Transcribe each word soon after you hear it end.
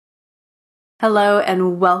Hello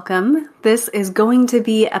and welcome. This is going to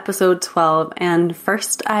be episode 12, and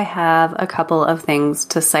first I have a couple of things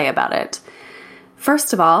to say about it.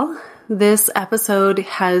 First of all, this episode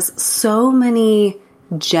has so many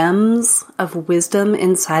gems of wisdom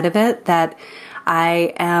inside of it that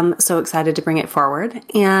I am so excited to bring it forward.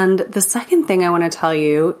 And the second thing I want to tell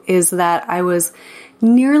you is that I was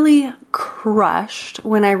nearly crushed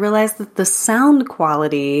when I realized that the sound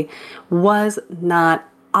quality was not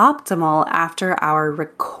optimal after our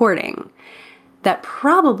recording. That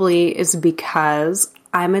probably is because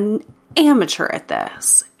I'm an amateur at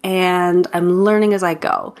this and I'm learning as I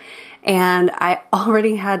go. And I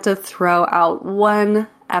already had to throw out one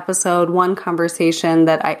episode, one conversation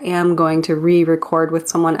that I am going to re-record with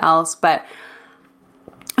someone else, but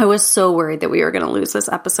I was so worried that we were going to lose this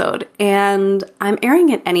episode, and I'm airing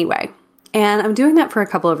it anyway. And I'm doing that for a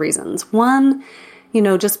couple of reasons. One,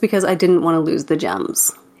 just because I didn't want to lose the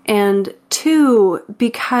gems. And two,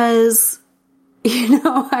 because,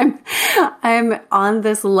 I'm on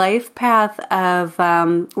this life path of,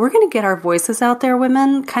 we're going to get our voices out there,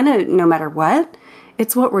 women, kind of no matter what.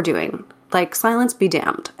 It's what we're doing. Like, silence be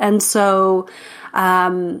damned. And so,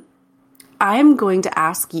 I'm going to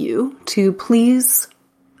ask you to please,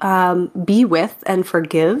 be with and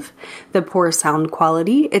forgive the poor sound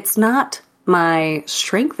quality. It's not my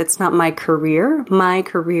strength. It's not my career. My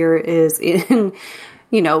career is in,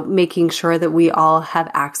 making sure that we all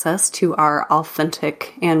have access to our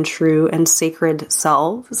authentic and true and sacred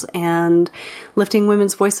selves and lifting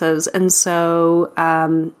women's voices. And so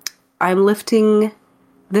I'm lifting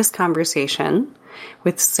this conversation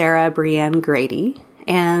with Sarah Grady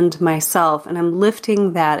and myself, and I'm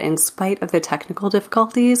lifting that in spite of the technical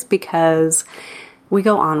difficulties because we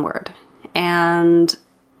go onward. And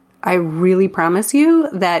I really promise you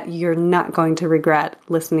that you're not going to regret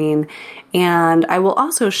listening. And I will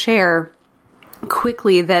also share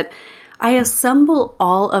quickly that I assemble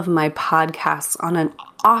all of my podcasts on an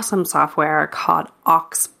awesome software called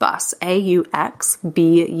Auxbus,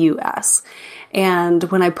 AUXBUS. And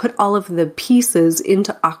when I put all of the pieces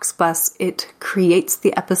into Auxbus, it creates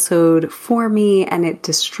the episode for me and it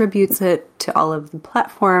distributes it to all of the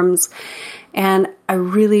platforms. And I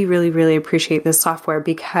really, really, really appreciate this software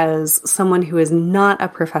because someone who is not a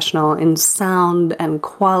professional in sound and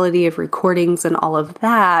quality of recordings and all of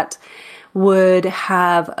that would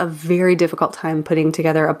have a very difficult time putting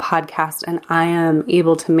together a podcast. And I am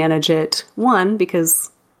able to manage it, one, because,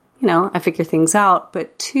 I figure things out,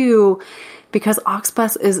 but two, because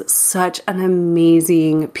Auxbus is such an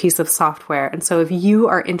amazing piece of software. And so if you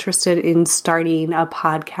are interested in starting a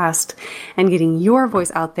podcast and getting your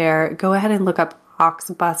voice out there, go ahead and look up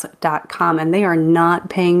auxbus.com. And they are not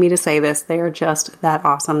paying me to say this. They are just that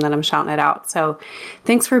awesome that I'm shouting it out. So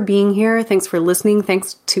thanks for being here. Thanks for listening.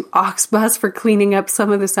 Thanks to Auxbus for cleaning up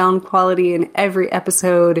some of the sound quality in every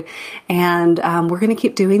episode. And we're going to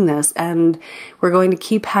keep doing this. And we're going to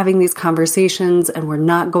keep having these conversations. And we're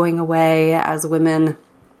not going away as women.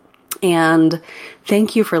 And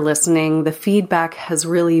thank you for listening. The feedback has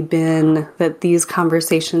really been that these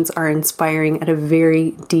conversations are inspiring at a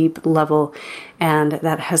very deep level, and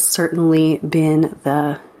that has certainly been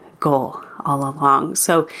the goal all along.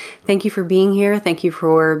 So thank you for being here. Thank you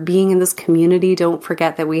for being in this community. Don't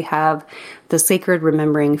forget that we have the Sacred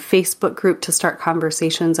Remembering Facebook group to start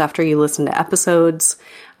conversations after you listen to episodes.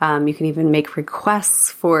 You can even make requests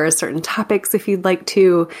for certain topics if you'd like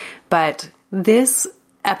to. But this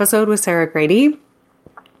episode with Sarah Grady,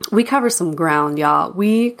 we cover some ground, y'all.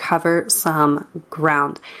 We cover some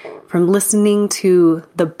ground, from listening to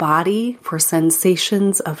the body for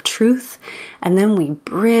sensations of truth. And then we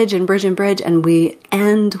bridge and bridge and bridge, and we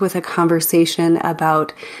end with a conversation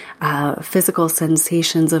about physical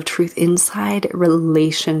sensations of truth inside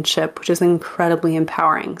relationship, which is incredibly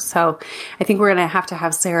empowering. So I think we're going to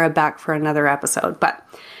have Sarah back for another episode. But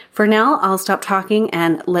for now, I'll stop talking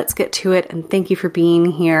and let's get to it. And thank you for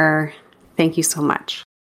being here. Thank you so much.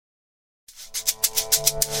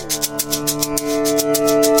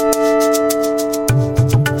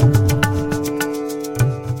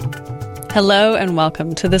 Hello and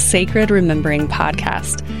welcome to the Sacred Remembering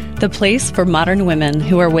Podcast, the place for modern women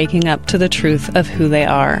who are waking up to the truth of who they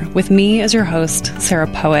are, with me as your host, Sarah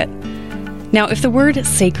Poet. Now, if the word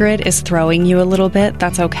sacred is throwing you a little bit,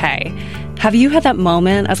 that's okay. Have you had that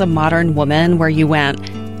moment as a modern woman where you went,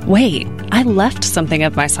 wait, I left something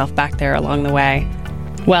of myself back there along the way?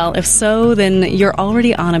 Well, if so, then you're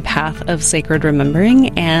already on a path of sacred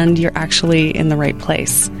remembering and you're actually in the right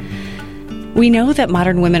place. We know that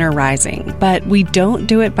modern women are rising, but we don't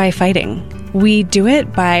do it by fighting. We do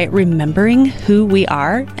it by remembering who we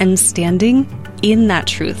are and standing in that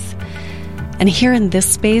truth. And here in this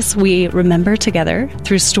space, we remember together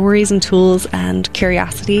through stories and tools and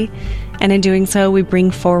curiosity. And in doing so, we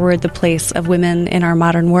bring forward the place of women in our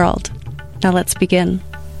modern world. Now let's begin.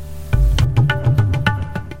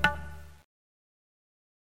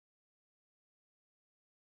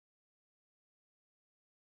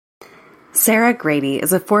 Sarah Grady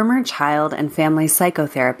is a former child and family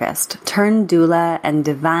psychotherapist turned doula and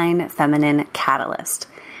divine feminine catalyst.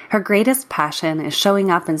 Her greatest passion is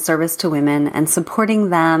showing up in service to women and supporting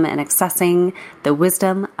them in accessing the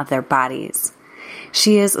wisdom of their bodies.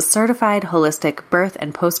 She is a certified holistic birth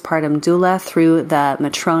and postpartum doula through the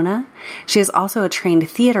Matrona. She is also a trained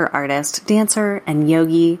theater artist, dancer, and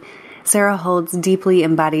yogi. Sarah holds deeply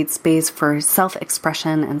embodied space for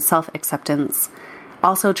self-expression and self-acceptance.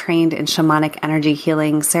 Also trained in shamanic energy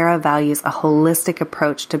healing, Sarah values a holistic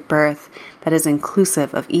approach to birth that is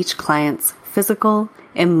inclusive of each client's physical,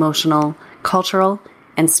 emotional, cultural,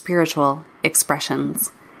 and spiritual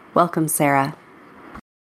expressions. Welcome, Sarah.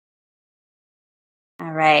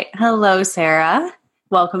 All right. Hello, Sarah.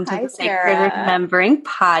 Welcome to the Sacred Remembering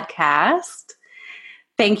podcast.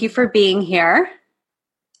 Thank you for being here.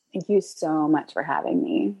 Thank you so much for having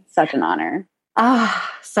me. Such an honor.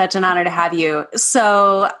 Such an honor to have you.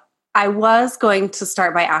 So I was going to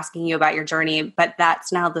start by asking you about your journey, but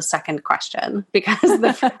that's now the second question because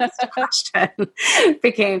the first question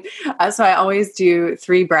became, so I always do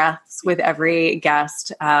 3 breaths with every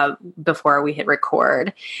guest before we hit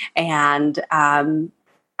record. And I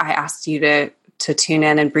asked you to tune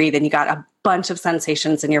in and breathe, and you got a bunch of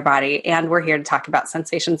sensations in your body. And we're here to talk about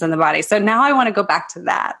sensations in the body. So now I want to go back to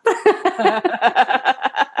that.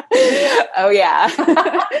 Oh, yeah.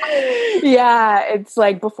 Yeah. It's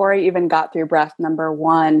like before I even got through breath number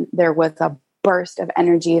 1, there was a burst of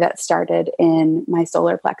energy that started in my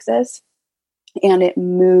solar plexus, and it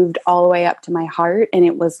moved all the way up to my heart. And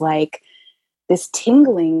it was like this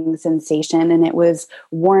tingling sensation, and it was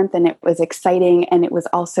warmth, and it was exciting, and it was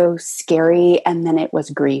also scary. And then it was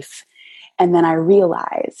grief. And then I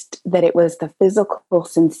realized that it was the physical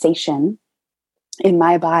sensation in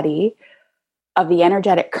my body of the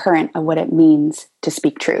energetic current of what it means to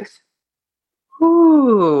speak truth.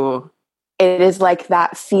 Ooh. It is like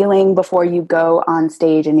that feeling before you go on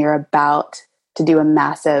stage and you're about to do a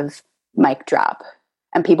massive mic drop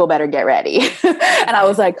and people better get ready. And I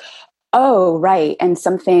was like, oh, right. And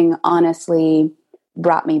something honestly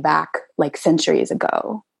brought me back like centuries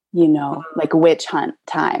ago, like witch hunt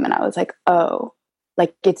time. And I was like, oh,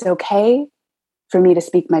 like it's okay for me to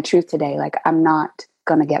speak my truth today. Like I'm not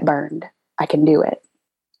going to get burned. I can do it.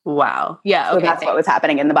 Wow. Yeah. Okay. So that's what was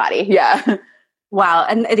happening in the body. Yeah. Wow.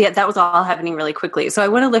 And yeah, that was all happening really quickly. So I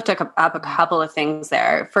want to lift up a couple of things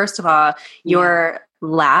there. First of all, your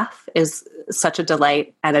laugh is such a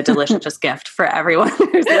delight and a delicious gift for everyone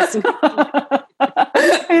who's listening.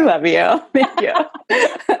 I love you. Thank you.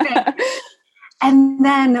 And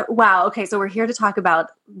then, wow. Okay. So we're here to talk about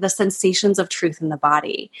the sensations of truth in the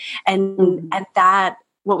body. And that,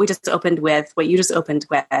 what you just opened with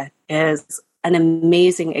is an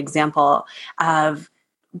amazing example of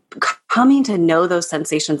coming to know those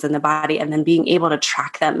sensations in the body and then being able to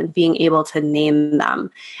track them and being able to name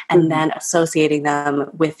them and then associating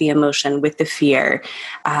them with the emotion, with the fear.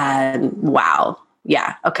 Wow.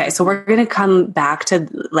 Yeah. Okay. So we're going to come back to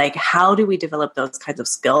like, how do we develop those kinds of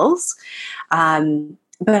skills? But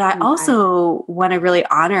I also want to really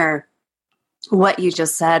honor what you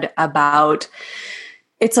just said about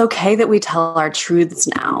it's okay that we tell our truths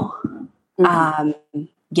now.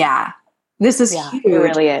 Yeah. This is huge. It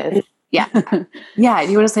really is. Yeah. Yeah.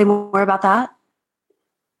 Do you want to say more about that?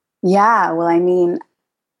 Yeah. Well, I mean,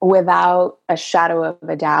 without a shadow of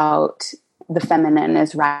a doubt, the feminine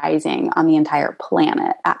is rising on the entire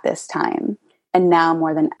planet at this time. And now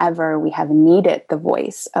more than ever, we have needed the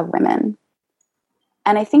voice of women.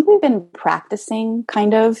 And I think we've been practicing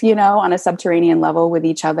kind of, on a subterranean level with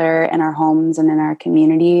each other in our homes and in our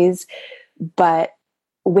communities. But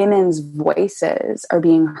women's voices are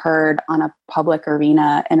being heard on a public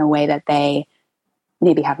arena in a way that they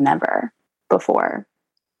maybe have never before.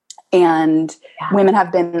 And women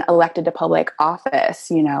have been elected to public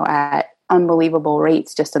office, at unbelievable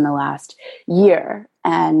rates just in the last year.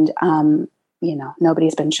 And,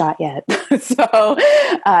 nobody's been shot yet. So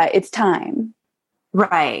it's time.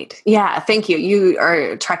 Right. Yeah. Thank you. You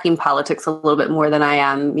are tracking politics a little bit more than I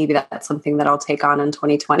am. Maybe that's something that I'll take on in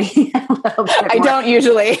 2020. I don't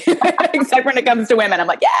usually, except when it comes to women. I'm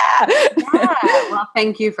like, yeah. Well,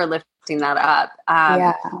 thank you for lifting that up.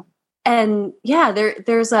 And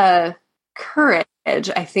there's a courage,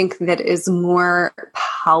 I think, that is more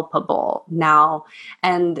palpable now,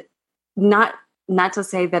 and not not to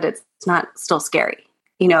say that it's not still scary.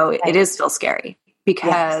 You know, it is still scary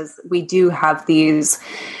because we do have these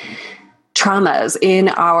traumas in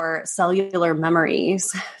our cellular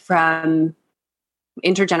memories from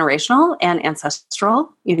intergenerational and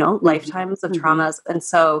ancestral, you know, lifetimes of traumas. And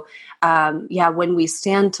so, when we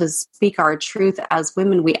stand to speak our truth as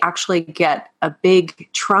women, we actually get a big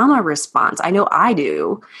trauma response. I know I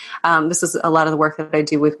do. This is a lot of the work that I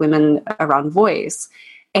do with women around voice,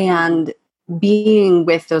 and being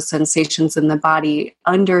with those sensations in the body,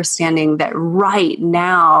 understanding that right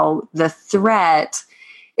now the threat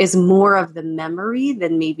is more of the memory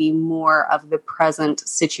than maybe more of the present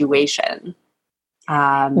situation.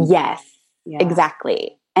 Yes,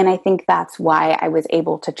 exactly. And I think that's why I was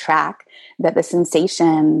able to track that the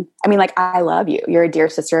sensation, I mean, like, I love you. You're a dear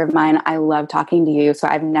sister of mine. I love talking to you. So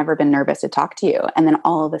I've never been nervous to talk to you. And then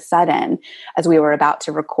all of a sudden, as we were about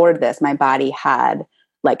to record this, my body had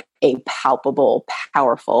like a palpable,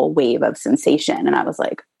 powerful wave of sensation. And I was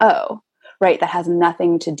like, oh, right. That has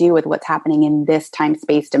nothing to do with what's happening in this time,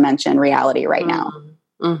 space, dimension, reality right now.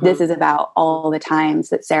 Mm-hmm. This is about all the times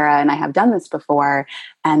that Sarah and I have done this before,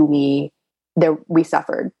 and we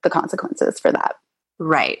suffered the consequences for that.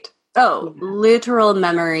 Right. Oh, literal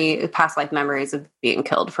memory, past life memories of being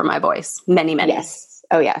killed for my voice. Many. Yes.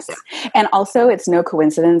 Oh, yes. Yeah. And also, it's no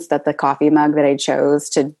coincidence that the coffee mug that I chose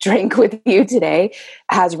to drink with you today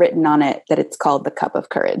has written on it that it's called the Cup of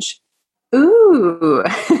Courage. Ooh.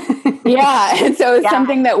 Yeah. And so it's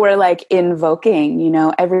something that we're like invoking, you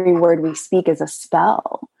know, every word we speak is a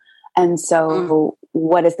spell. And so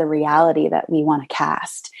what is the reality that we want to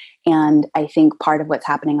cast? And I think part of what's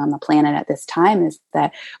happening on the planet at this time is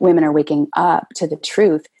that women are waking up to the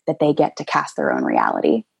truth that they get to cast their own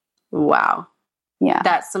reality. Wow. Yeah.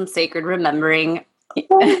 That's some sacred remembering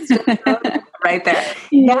right there.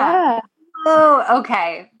 Yeah. Oh,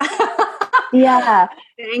 okay. Yeah.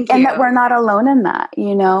 Thank you. And that we're not alone in that,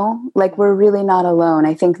 you know, like we're really not alone.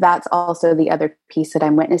 I think that's also the other piece that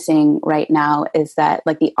I'm witnessing right now is that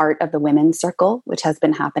like the art of the women's circle, which has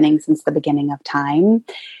been happening since the beginning of time,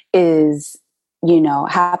 is, you know,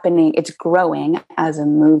 happening. It's growing as a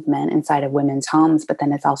movement inside of women's homes, but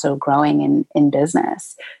then it's also growing in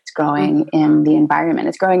business. It's growing in the environment.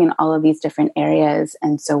 It's growing in all of these different areas.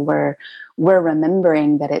 And so we're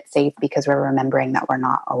remembering that it's safe because we're remembering that we're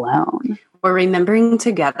not alone. We're remembering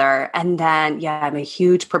together. And then, I'm a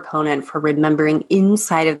huge proponent for remembering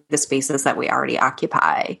inside of the spaces that we already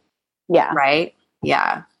occupy. Yeah. Right?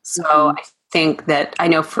 Yeah. So I think that I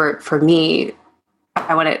know for me,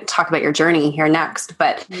 I want to talk about your journey here next,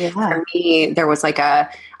 but for me, there was like I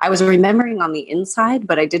was remembering on the inside,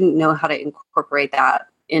 but I didn't know how to incorporate that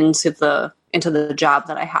into the job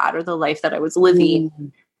that I had or the life that I was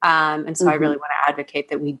living. And so I really want to advocate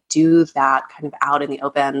that we do that kind of out in the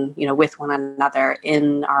open, you know, with one another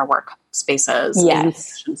in our work spaces, in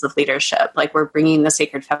positions of leadership. Like we're bringing the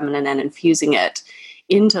sacred feminine and infusing it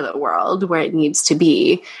into the world where it needs to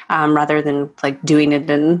be, rather than like doing it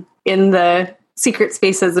in the secret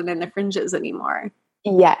spaces and in the fringes anymore.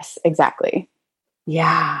 Yes, exactly.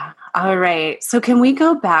 Yeah. All right. So can we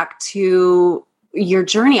go back to your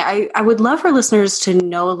journey? I would love for listeners to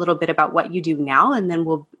know a little bit about what you do now, and then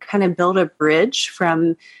we'll kind of build a bridge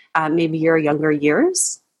from maybe your younger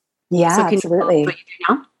years. Yeah, so can absolutely. You tell us what you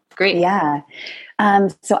do now? Great. Yeah.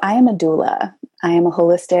 So I am a doula. I am a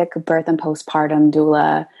holistic birth and postpartum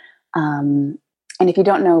doula. And if you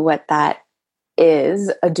don't know what that is,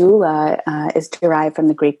 a doula is derived from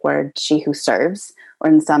the Greek word she who serves, or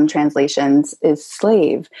in some translations is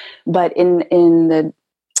slave. But in the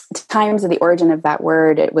times of the origin of that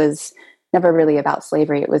word, it was never really about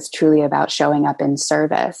slavery. It was truly about showing up in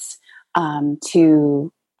service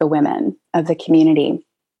to the women of the community.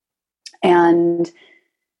 And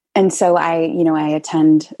so I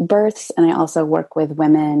attend births, and I also work with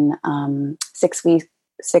women 6 weeks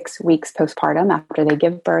postpartum after they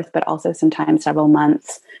give birth, but also sometimes several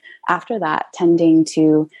months after that, tending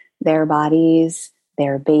to their bodies,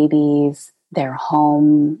 their babies, their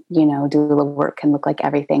home. You know, doula work can look like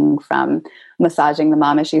everything from massaging the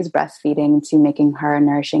mom as she's breastfeeding to making her a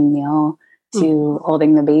nourishing meal to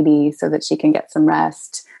holding the baby so that she can get some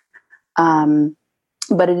rest.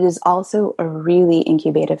 But it is also a really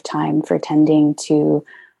incubative time for tending to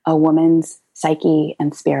a woman's psyche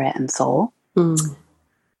and spirit and soul.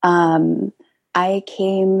 I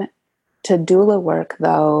came to doula work,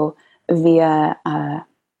 though, via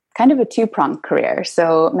kind of a two-pronged career.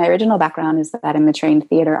 So my original background is that I'm a trained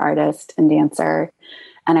theater artist and dancer,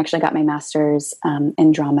 and actually got my master's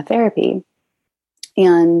in drama therapy.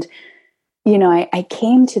 And, you know, I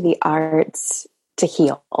came to the arts to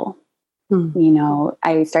heal. Mm. You know,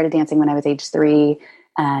 I started dancing when I was age 3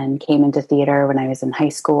 and came into theater when I was in high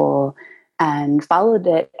school and followed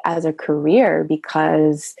it as a career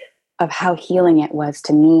because of how healing it was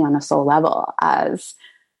to me on a soul level as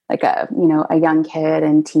like a, you know, a young kid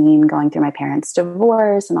and teen going through my parents'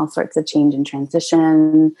 divorce and all sorts of change and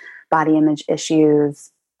transition, body image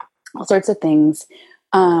issues, all sorts of things.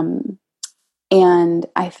 And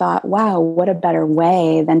I thought, wow, what a better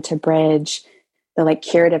way than to bridge the like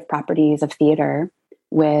curative properties of theater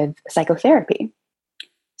with psychotherapy.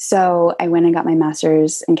 So I went and got my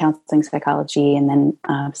master's in counseling psychology and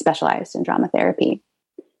then specialized in drama therapy.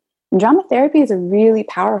 And drama therapy is a really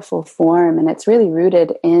powerful form, and it's really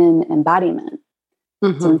rooted in embodiment.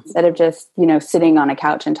 Mm-hmm. So instead of just, you know, sitting on a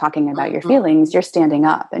couch and talking about your feelings, you're standing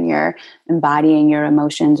up and you're embodying your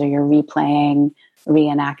emotions, or you're replaying,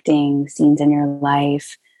 reenacting scenes in your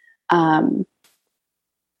life.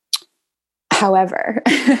 However,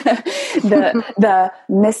 the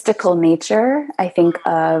mystical nature, I think,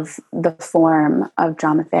 of the form of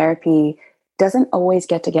drama therapy doesn't always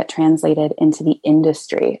get translated into the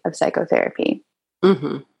industry of psychotherapy.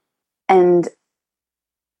 Mm-hmm. And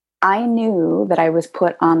I knew that I was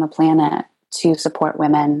put on the planet to support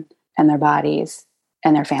women and their bodies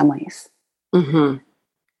and their families. Mm-hmm.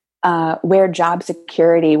 Where job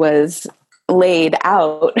security was laid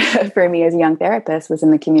out for me as a young therapist was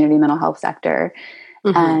in the community mental health sector.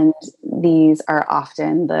 Mm-hmm. And these are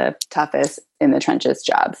often the toughest in the trenches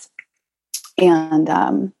jobs.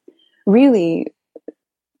 And really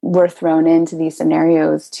we're thrown into these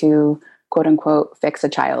scenarios to quote unquote fix a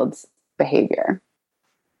child's behavior.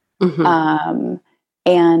 Mm-hmm.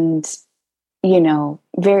 And, you know,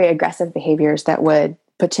 very aggressive behaviors that would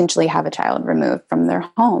potentially have a child removed from their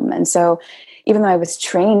home. And so even though I was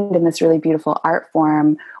trained in this really beautiful art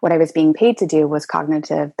form, what I was being paid to do was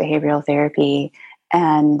cognitive behavioral therapy.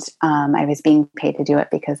 And I was being paid to do it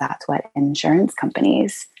because that's what insurance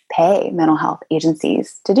companies pay mental health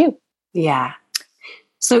agencies to do. Yeah.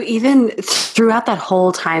 So even throughout that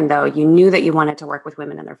whole time, though, you knew that you wanted to work with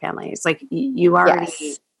women and their families. Like you already...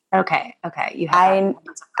 Yes. Okay. You had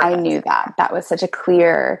I knew that. That was such a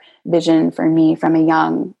clear vision for me from a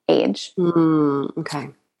young age. Okay.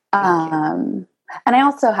 And I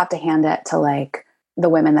also have to hand it to like the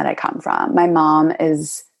women that I come from. My mom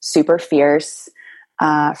is super fierce,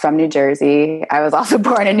 from New Jersey. I was also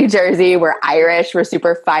born in New Jersey. We're Irish. We're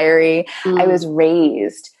super fiery. I was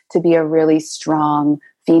raised to be a really strong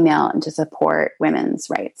female and to support women's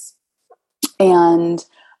rights. And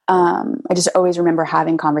I just always remember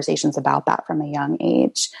having conversations about that from a young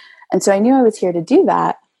age. And so I knew I was here to do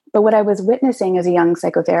that. But what I was witnessing as a young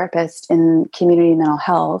psychotherapist in community mental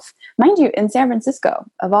health, mind you, in San Francisco,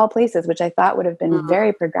 of all places, which I thought would have been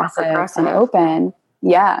very progressive and open,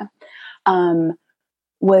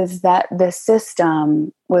 was that the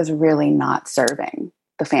system was really not serving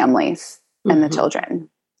the families and the children.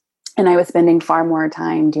 And I was spending far more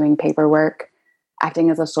time doing paperwork,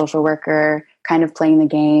 acting as a social worker, kind of playing the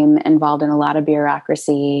game, involved in a lot of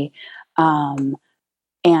bureaucracy. And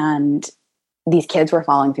these kids were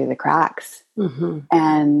falling through the cracks,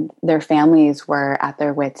 and their families were at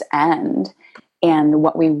their wits' end. And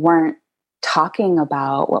what we weren't talking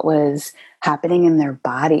about, what was happening in their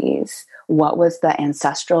bodies, what was the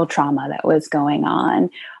ancestral trauma that was going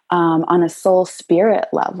on a soul spirit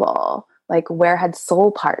level, like where had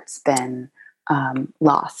soul parts been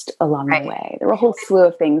lost along the way. There were a whole slew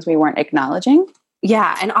of things we weren't acknowledging.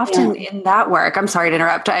 Yeah. And often in that work, I'm sorry to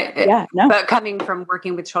interrupt. But coming from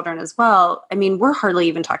working with children as well, I mean, we're hardly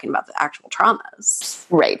even talking about the actual traumas.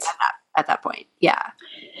 Right. At that point. Yeah.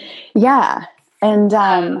 Yeah. And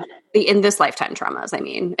in this lifetime traumas, I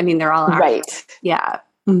mean, they're all actual, right. Yeah.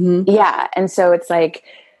 Mm-hmm. Yeah. And so it's like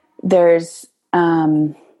there's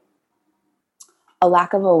a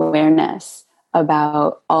lack of awareness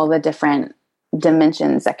about all the different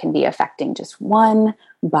dimensions that can be affecting just one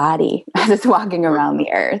body as it's walking around the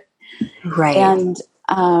earth. Right. And,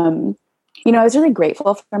 you know, I was really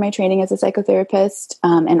grateful for my training as a psychotherapist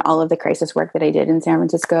and all of the crisis work that I did in San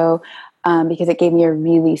Francisco because it gave me a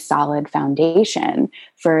really solid foundation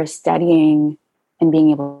for studying and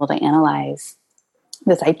being able to analyze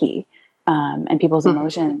the psyche and people's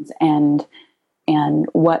emotions and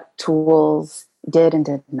what tools did and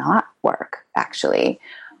did not work, actually.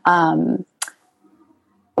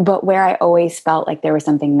 But where I always felt like there was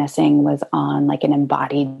something missing was on like an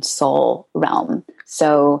embodied soul realm.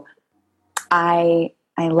 So I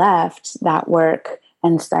left that work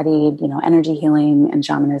and studied, you know, energy healing and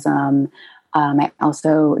shamanism. I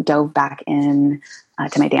also dove back in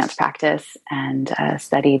to my dance practice and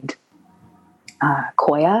studied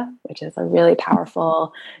Koya, which is a really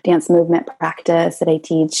powerful dance movement practice that I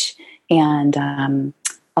teach, and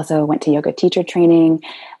also went to yoga teacher training.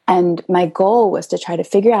 And my goal was to try to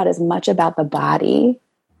figure out as much about the body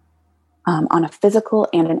on a physical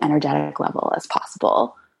and an energetic level as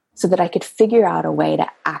possible, so that I could figure out a way to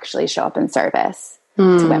actually show up in service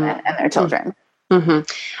to women and their children. Mm-hmm.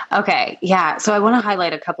 Okay. Yeah. So I want to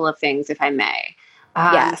highlight a couple of things, if I may.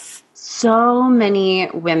 Yes. So many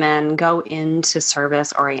women go into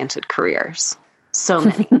service-oriented careers. So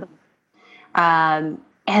many.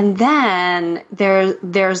 And then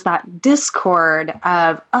there's that discord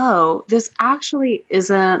of, oh, this actually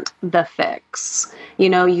isn't the fix. You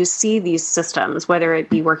know, you see these systems, whether it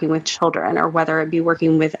be working with children or whether it be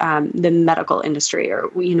working with the medical industry or,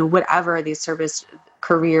 you know, whatever these service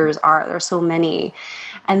careers are. There's so many.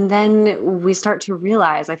 And then we start to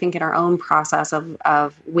realize, I think in our own process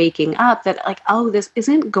of waking up, that like, oh, this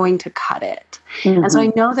isn't going to cut it. Mm-hmm. And so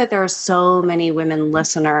I know that there are so many women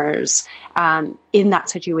listeners in that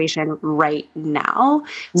situation right now.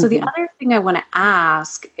 So the other thing I want to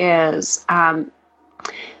ask is,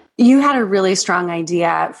 you had a really strong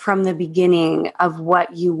idea from the beginning of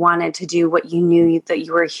what you wanted to do, what you knew that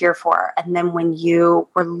you were here for. And then when you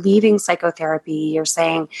were leaving psychotherapy, you're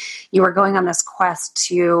saying you were going on this quest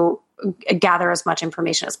to gather as much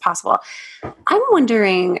information as possible. I'm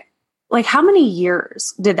wondering, like, how many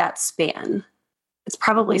years did that span? It's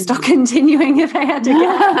probably still continuing if I had to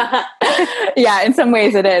guess. Yeah, in some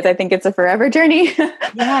ways it is. I think it's a forever journey.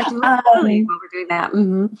 Yeah, totally. While we're doing that.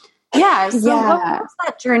 Mm-hmm. Yeah. So what was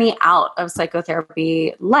that journey out of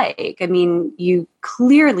psychotherapy like? I mean, you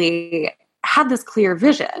clearly had this clear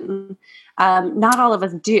vision. Not all of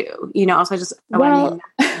us do, you know, so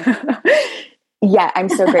yeah, I'm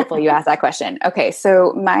so grateful you asked that question. Okay.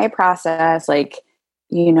 So my process, like,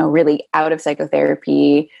 you know, really out of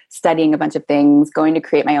psychotherapy, studying a bunch of things, going to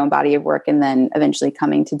create my own body of work, and then eventually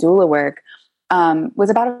coming to doula work, was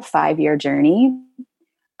about a 5-year journey.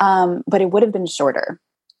 But it would have been shorter.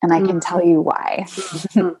 And I can tell you why.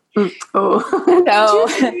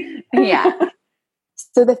 Yeah.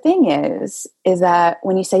 So the thing is that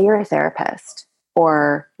when you say you're a therapist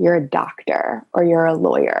or you're a doctor or you're a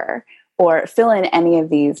lawyer or fill in any of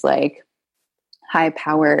these like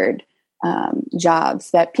high-powered jobs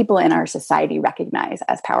that people in our society recognize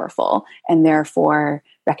as powerful and therefore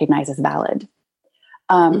recognize as valid,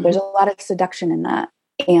 there's a lot of seduction in that.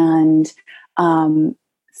 And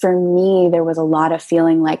for me, there was a lot of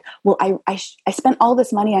feeling like, well, I spent all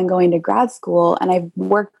this money on going to grad school and I've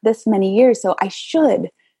worked this many years, so I should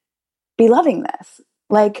be loving this.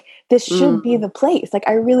 Like, this should be the place. Like,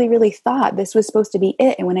 I really, really thought this was supposed to be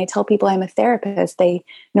it. And when I tell people I'm a therapist, they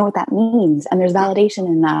know what that means. And there's validation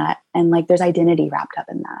in that. And like, there's identity wrapped up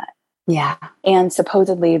in that. Yeah. And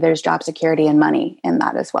supposedly there's job security and money in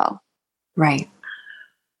that as well. Right.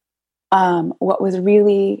 What was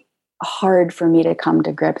really hard for me to come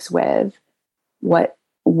to grips with what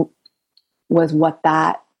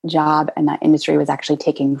that job and that industry was actually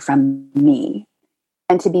taking from me.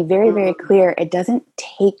 And to be very, very clear, it doesn't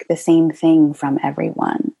take the same thing from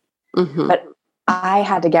everyone. But I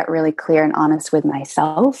had to get really clear and honest with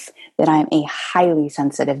myself that I'm a highly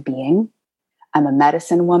sensitive being. I'm a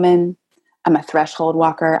medicine woman. I'm a threshold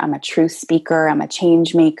walker. I'm a truth speaker. I'm a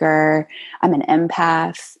change maker. I'm an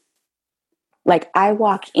empath. Like, I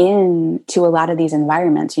walk into a lot of these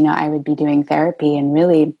environments, you know, I would be doing therapy in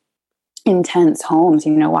really intense homes,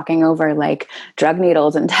 you know, walking over like drug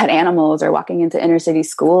needles and dead animals, or walking into inner city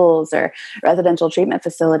schools or residential treatment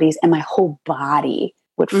facilities, and my whole body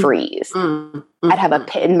would freeze. I'd have a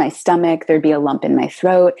pit in my stomach. There'd be a lump in my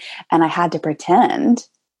throat. And I had to pretend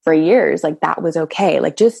for years like that was okay.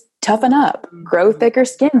 Like, just toughen up, grow thicker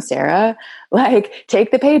skin, Sarah. Like,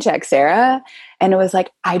 take the paycheck, Sarah. And it was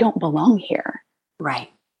like, I don't belong here.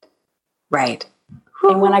 Right. Right.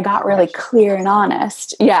 And when I got really clear and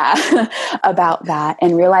honest, about that,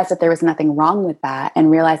 and realized that there was nothing wrong with that, and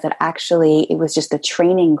realized that actually it was just a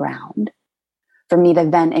training ground for me to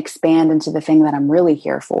then expand into the thing that I'm really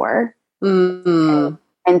here for, and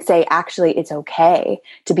say, actually, it's okay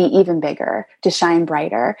to be even bigger, to shine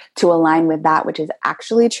brighter, to align with that which is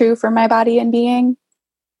actually true for my body and being.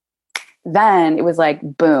 Then it was like,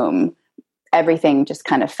 boom. Everything just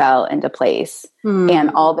kind of fell into place.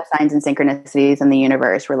 And all the signs and synchronicities in the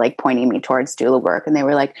universe were like pointing me towards doula work. And they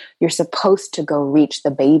were like, you're supposed to go reach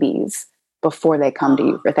the babies before they come to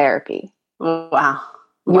you for therapy. Wow.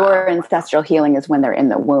 Your ancestral healing is when they're in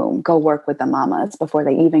the womb. Go work with the mamas before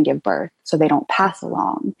they even give birth, so they don't pass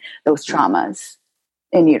along those traumas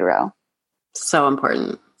in utero. So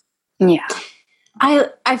important. Yeah.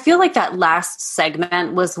 I feel like that last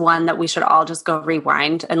segment was one that we should all just go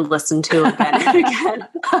rewind and listen to again and again.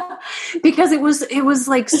 Because it was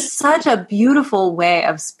like such a beautiful way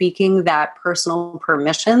of speaking that personal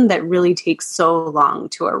permission that really takes so long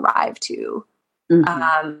to arrive to.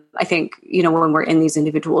 I think, when we're in these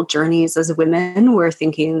individual journeys as women, we're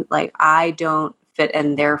thinking like, I don't fit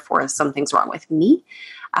and therefore something's wrong with me.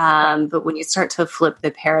 But when you start to flip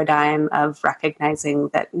the paradigm of recognizing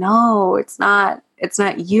that, no, it's not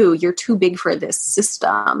you, you're too big for this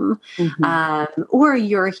system. Or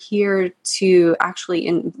you're here to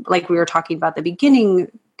actually, like we were talking about at the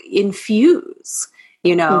beginning, infuse,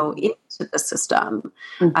 into the system.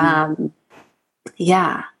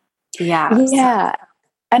 Yeah.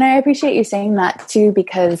 And I appreciate you saying that too,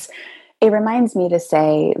 because it reminds me to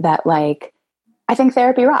say that, like, I think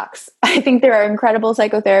therapy rocks. I think there are incredible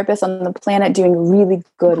psychotherapists on the planet doing really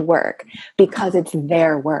good work because it's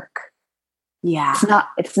their work. Yeah.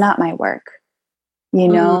 It's not my work,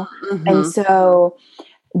 And so,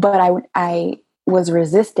 but I was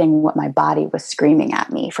resisting what my body was screaming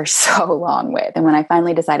at me for so long with. And when I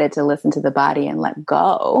finally decided to listen to the body and let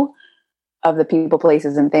go of the people,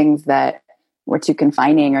 places, and things that were too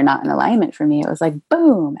confining or not in alignment for me, it was like,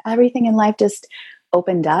 boom, everything in life just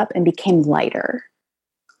opened up and became lighter.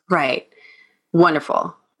 Right.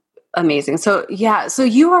 Wonderful. Amazing. So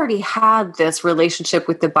you already had this relationship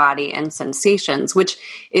with the body and sensations, which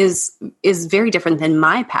is very different than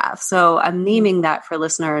my path. So I'm naming that for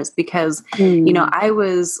listeners because, I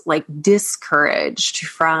was like discouraged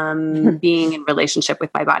from being in relationship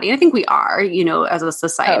with my body. And I think we are, as a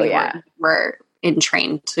society, we're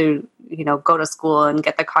entrained to, go to school and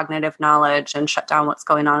get the cognitive knowledge and shut down what's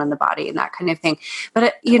going on in the body and that kind of thing.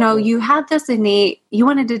 But, you had this innate, you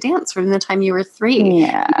wanted to dance from the time you were 3.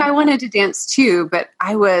 Yeah. I wanted to dance too, but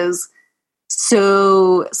I was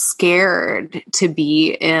so scared to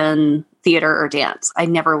be in theater or dance. I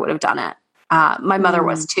never would have done it. My mother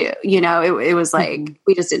was too, it was like,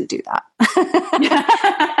 we just didn't do that. We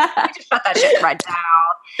just shut that shit right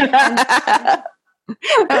down.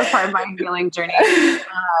 That was part of my healing journey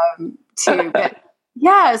too. But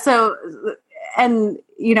yeah, so, and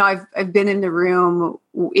I've been in the room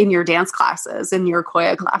in your dance classes and your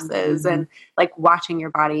Koya classes and like watching your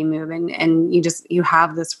body move and you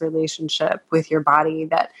have this relationship with your body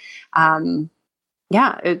that, we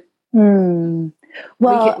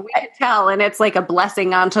can tell, and it's like a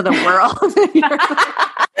blessing onto the world.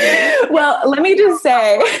 Well, let me just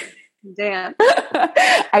say, Dan,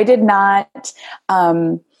 I did not,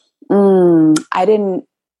 I didn't,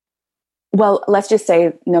 well, let's just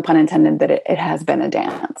say, no pun intended, that it has been a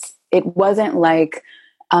dance. It wasn't like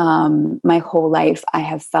my whole life I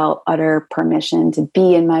have felt utter permission to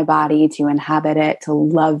be in my body, to inhabit it, to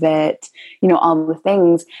love it, all the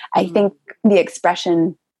things. I think the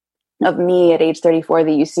expression of me at age 34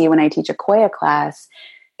 that you see when I teach a Koya class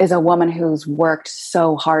is a woman who's worked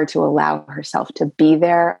so hard to allow herself to be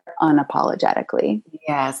there unapologetically.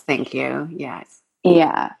 Yes, thank you. Yes.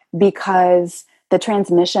 Yeah, because the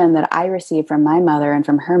transmission that I received from my mother and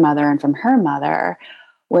from her mother and from her mother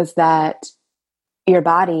was that your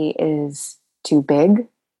body is too big.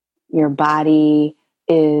 Your body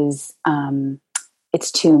is,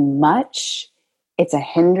 it's too much. It's a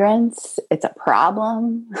hindrance. It's a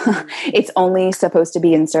problem. It's only supposed to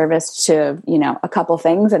be in service to, a couple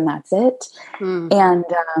things, and that's it. And,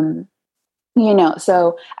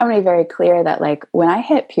 so I want to be very clear that, like, when I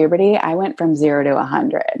hit puberty, I went from 0 to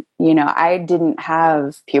 100. I didn't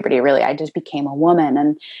have puberty really. I just became a woman,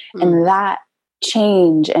 and that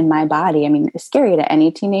change in my body, I mean, it's scary to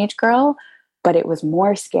any teenage girl, but it was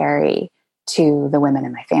more scary to the women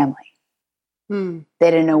in my family.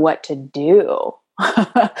 They didn't know what to do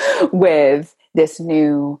with this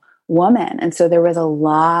new woman. And so there was a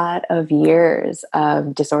lot of years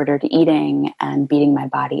of disordered eating and beating my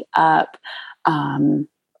body up, and,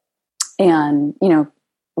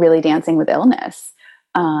 really dancing with illness,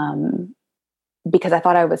 because I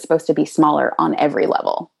thought I was supposed to be smaller on every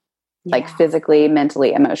level, like physically,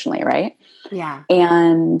 mentally, emotionally. Right. Yeah.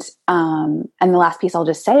 And the last piece I'll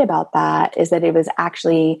just say about that is that it was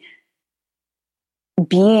actually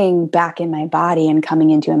being back in my body and coming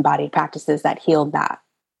into embodied practices that healed that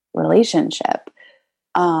relationship,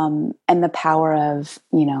 and the power of,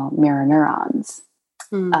 mirror neurons,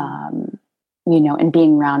 and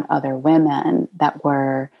being around other women that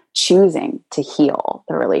were choosing to heal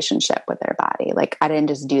the relationship with their body. Like, I didn't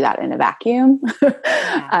just do that in a vacuum.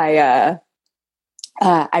 I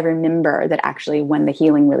remember that actually when the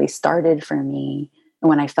healing really started for me, and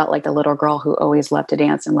when I felt like the little girl who always loved to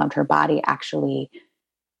dance and loved her body actually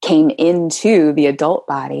came into the adult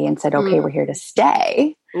body and said, okay, we're here to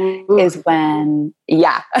stay, is when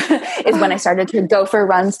I started to go for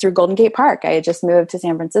runs through Golden Gate Park. I had just moved to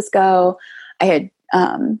San Francisco. I had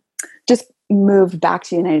just moved back to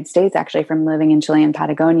the United States, actually, from living in Chile and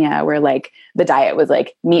Patagonia, where like the diet was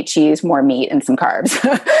like meat, cheese, more meat, and some carbs.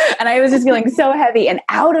 And I was just feeling so heavy and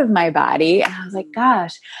out of my body. And I was like,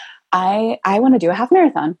 gosh, I want to do a half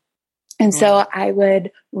marathon. And so I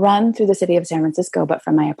would run through the city of San Francisco, but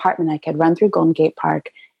from my apartment, I could run through Golden Gate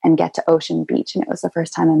Park and get to Ocean Beach. And it was the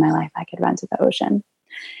first time in my life I could run to the ocean.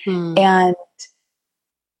 And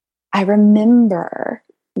I remember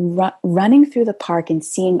running through the park and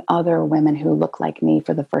seeing other women who look like me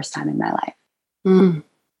for the first time in my life.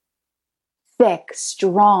 Thick,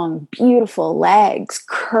 strong, beautiful legs,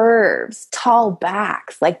 curves, tall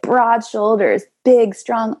backs, like broad shoulders, big,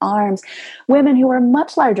 strong arms, women who were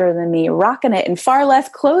much larger than me, rocking it in far less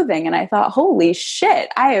clothing. And I thought, holy shit,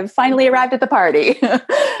 I have finally arrived at the party.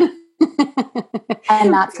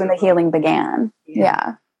 And that's when the healing began.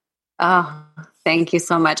 Yeah. Oh, thank you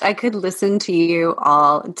so much. I could listen to you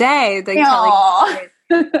all day.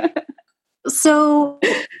 So,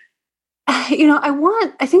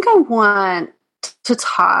 I think I want to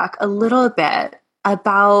talk a little bit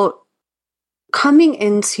about coming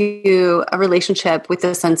into a relationship with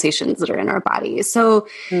the sensations that are in our body. So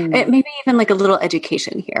it maybe even like a little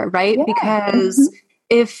education here, right? Yeah. Because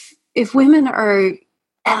if women are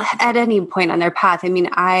at any point on their path, I mean,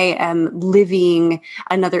 I am living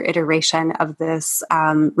another iteration of this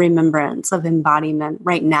remembrance of embodiment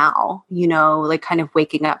right now, like kind of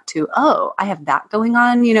waking up to, oh, I have that going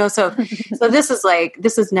on, so this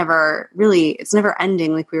is never really, it's never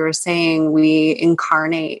ending. Like we were saying, we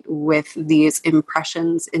incarnate with these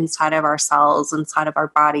impressions inside of ourselves, inside of our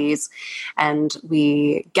bodies, and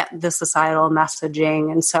we get the societal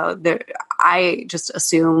messaging. And so I just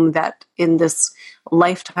assume that in this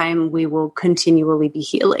lifetime, we will continually be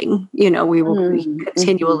healing. We will be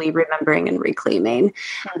continually remembering and reclaiming.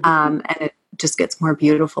 And it just gets more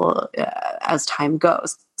beautiful as time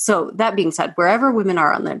goes. So that being said, wherever women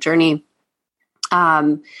are on that journey,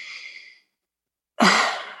 I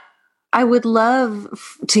would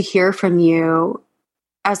love to hear from you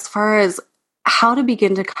as far as how to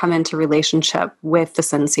begin to come into relationship with the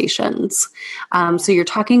sensations. So you're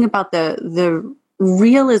talking about the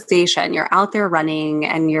realization, you're out there running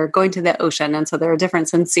and you're going to the ocean. And so there are different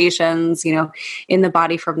sensations, in the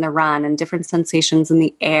body from the run, and different sensations in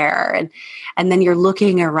the air. And then you're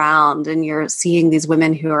looking around and you're seeing these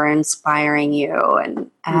women who are inspiring you.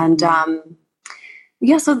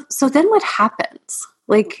 So then what happens?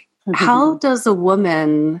 Like, how does a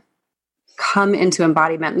woman come into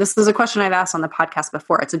embodiment? And this is a question I've asked on the podcast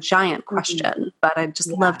before. It's a giant question, but I'd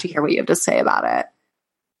just love to hear what you have to say about it.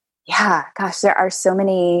 Yeah, gosh, there are so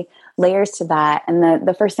many layers to that. And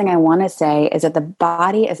the first thing I want to say is that the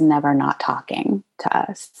body is never not talking to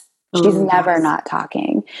us. She's never not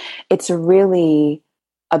talking. It's really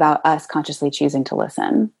about us consciously choosing to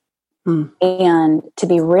listen. And to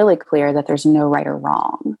be really clear that there's no right or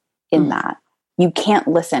wrong in that. You can't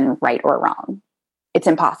listen right or wrong. It's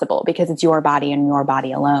impossible because it's your body and your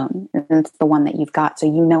body alone. And it's the one that you've got. So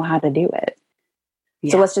you know how to do it.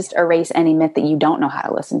 Yeah. So let's just erase any myth that you don't know how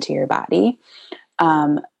to listen to your body.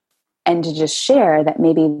 And to just share that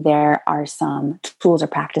maybe there are some tools or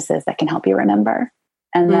practices that can help you remember.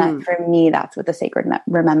 And that for me, that's what the sacred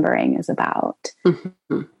remembering is about.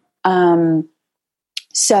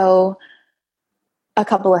 So a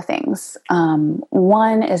couple of things.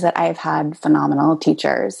 One is that I've had phenomenal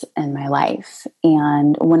teachers in my life.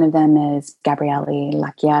 And one of them is Gabriele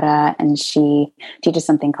Lacchiara, and she teaches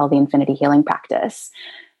something called the Infinity Healing Practice.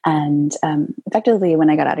 And effectively, when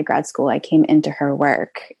I got out of grad school, I came into her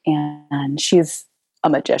work, and she's a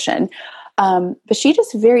magician. But she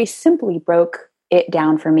just very simply broke it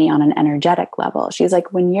down for me on an energetic level. She's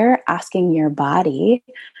like, when you're asking your body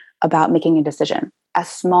about making a decision, as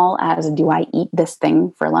small as, do I eat this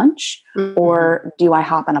thing for lunch or do I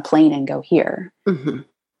hop on a plane and go here?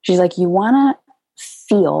 She's like, you want to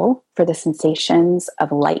feel for the sensations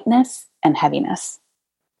of lightness and heaviness.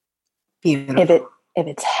 Beautiful. If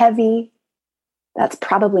it's heavy, that's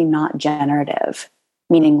probably not generative,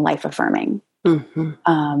 meaning life affirming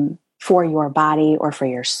for your body or for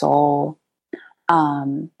your soul.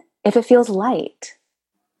 If it feels light,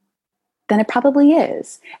 then it probably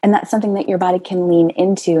is. And that's something that your body can lean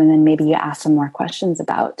into. And then maybe you ask some more questions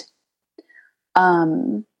about.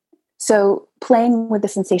 So playing with the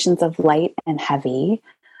sensations of light and heavy,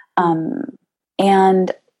 and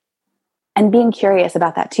being curious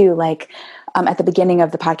about that too. Like, at the beginning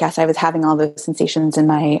of the podcast, I was having all those sensations in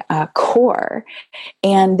my core,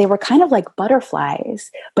 and they were kind of like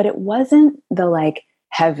butterflies, but it wasn't the like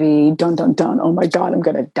heavy, dun, dun, dun, oh my God, I'm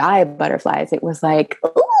going to die butterflies. It was like,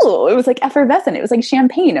 ooh, it was like effervescent. It was like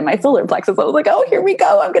champagne in my solar plexus. I was like, oh, here we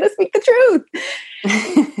go. I'm going to speak the truth,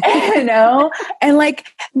 and like,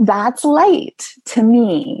 that's light to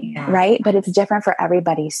me. Yeah. Right. But it's different for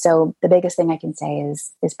everybody. So the biggest thing I can say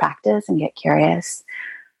is practice and get curious.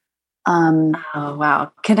 Oh,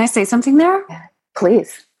 wow. Can I say something there?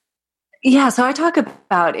 Please. Yeah. So I talk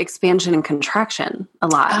about expansion and contraction a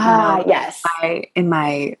lot. Yes. In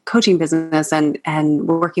my coaching business and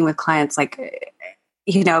working with clients, like,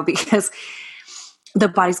 because the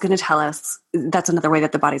body's going to tell us, that's another way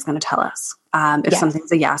that the body's going to tell us if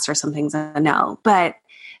something's a yes or something's a no. But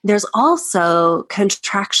there's also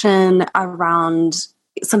contraction around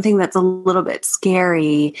something that's a little bit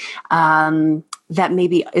scary that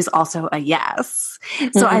maybe is also a yes.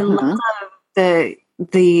 So I love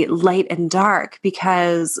the light and dark,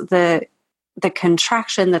 because the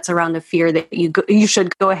contraction that's around the fear that you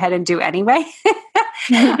should go ahead and do anyway.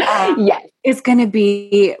 Yes. It's going to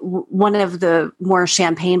be one of the more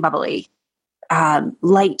champagne bubbly,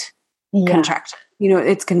 light contraction.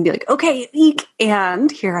 It's going to be like, okay, eek,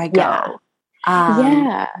 and here I go.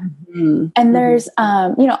 And there's,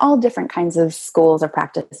 all different kinds of schools of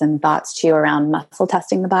practice and thoughts too around muscle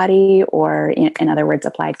testing the body, or in other words,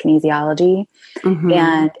 applied kinesiology.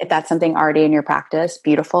 And if that's something already in your practice,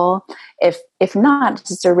 beautiful. If not, it's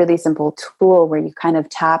just a really simple tool where you kind of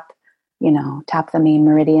tap the main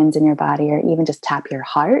meridians in your body, or even just tap your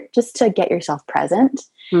heart just to get yourself present.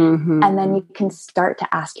 And then you can start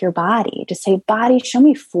to ask your body, just say, body, show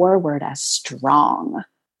me forward as strong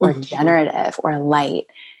or generative or light.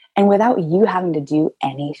 And without you having to do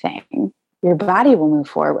anything, your body will move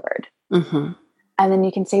forward. And then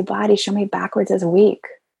you can say, body, show me backwards as weak.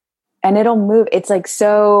 And it'll move. It's like,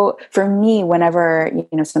 so for me, whenever,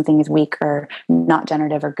 something is weak or not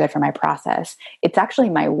generative or good for my process, it's actually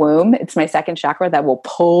my womb. It's my second chakra that will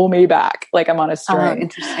pull me back. Like I'm on a string. Oh,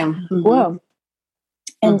 interesting. Whoa.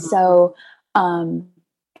 And so,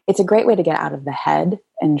 it's a great way to get out of the head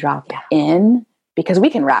and drop in, because we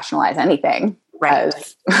can rationalize anything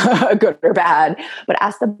as good or bad, but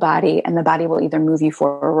ask the body, and the body will either move you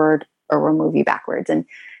forward or will move you backwards. And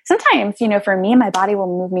sometimes, for me, my body will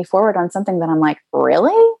move me forward on something that I'm like,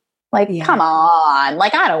 really? Like, come on,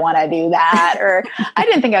 like, I don't want to do that. Or I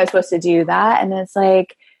didn't think I was supposed to do that. And it's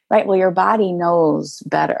like, right, well, your body knows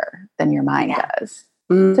better than your mind does.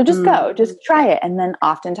 So just go, just try it. And then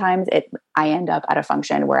oftentimes I end up at a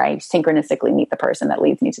function where I synchronistically meet the person that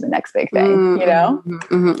leads me to the next big thing,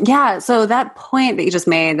 Yeah. So that point that you just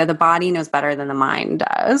made, that the body knows better than the mind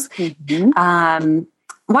does.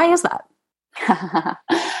 Why is that?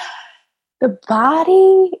 The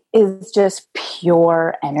body is just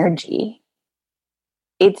pure energy.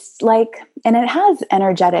 It's like, and it has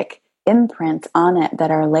energetic imprints on it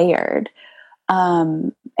that are layered.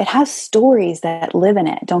 It has stories that live in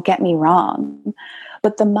it. Don't get me wrong.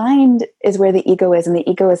 But the mind is where the ego is, and the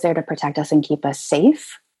ego is there to protect us and keep us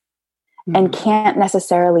safe, and can't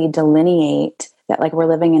necessarily delineate that, like, we're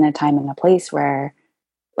living in a time and a place where,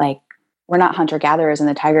 like, we're not hunter-gatherers and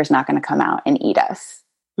the tiger's not going to come out and eat us.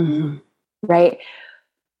 Right?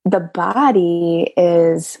 The body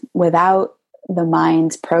is, without the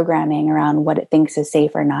mind's programming around what it thinks is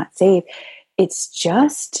safe or not safe, it's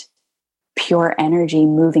just pure energy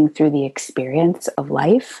moving through the experience of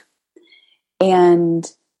life. And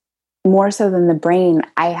more so than the brain,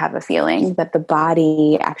 I have a feeling that the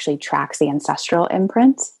body actually tracks the ancestral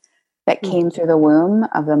imprints that came through the womb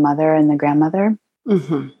of the mother and the grandmother,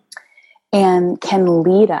 and can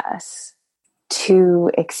lead us to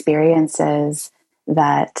experiences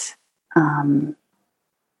that, on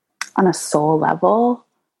a soul level,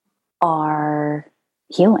 are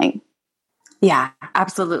healing. Yeah,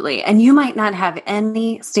 absolutely. And you might not have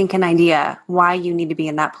any stinking idea why you need to be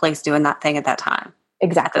in that place doing that thing at that time.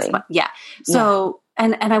 Exactly. Yeah. So,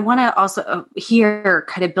 and I want to also here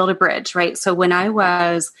kind of build a bridge, right? So when I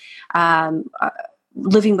was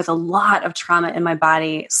living with a lot of trauma in my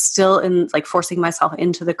body, still in, like, forcing myself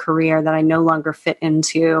into the career that I no longer fit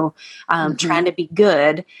into, trying to be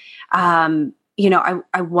good, I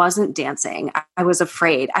wasn't dancing. I was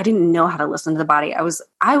afraid. I didn't know how to listen to the body. I was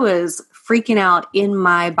freaking out in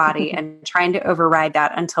my body and trying to override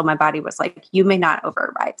that until my body was like, you may not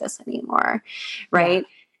override this anymore. Right. Yeah.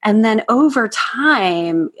 And then over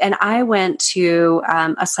time, and I went to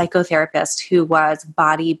a psychotherapist who was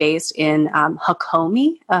body-based in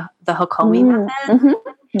Hakomi, the Hakomi method.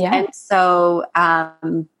 Yeah. And so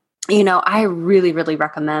I really, really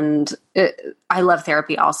recommend it. I love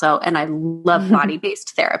therapy also, and I love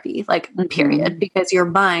body-based therapy, like period, because your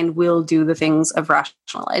mind will do the things of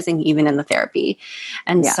rationalizing even in the therapy.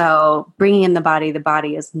 And so bringing in the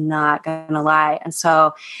body is not going to lie. And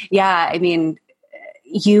so, I mean,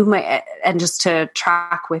 you might, and just to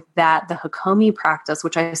track with that, the Hakomi practice,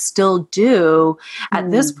 which I still do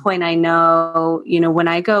at this point, I know, when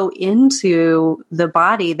I go into the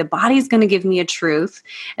body's going to give me a truth.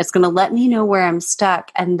 It's going to let me know where I'm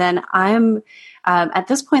stuck. And then I'm, at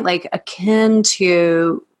this point, like akin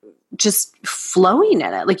to just flowing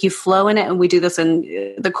in it. Like you flow in it. And we do this in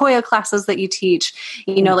the Koya classes that you teach,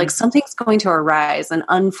 like something's going to arise, an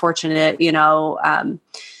unfortunate,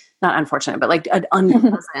 not unfortunate, but like an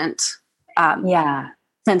unpleasant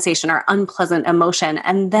sensation or unpleasant emotion.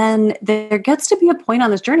 And then there gets to be a point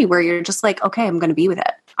on this journey where you're just like, okay, I'm going to be with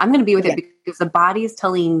it. I'm going to be with it because the body is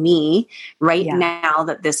telling me right now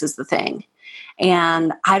that this is the thing.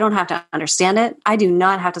 And I don't have to understand it. I do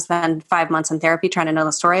not have to spend 5 months in therapy trying to know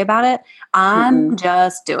the story about it. I'm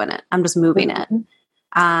just doing it. I'm just moving it.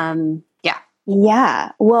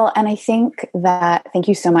 Yeah. Well, and I think that, thank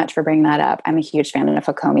you so much for bringing that up. I'm a huge fan of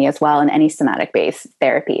Hakomi as well, and any somatic-based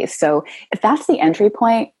therapies. So if that's the entry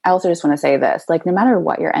point, I also just want to say this, like, no matter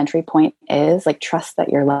what your entry point is, like, trust that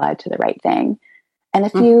you're led to the right thing. And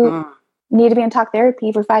if you need to be in talk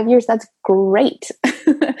therapy for 5 years, that's great.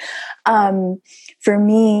 For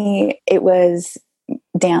me, it was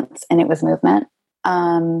dance and it was movement.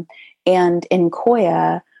 And in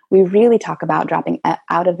Koya, we really talk about dropping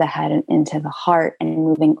out of the head and into the heart and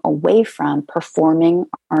moving away from performing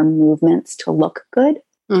our movements to look good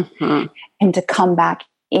and to come back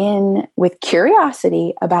in with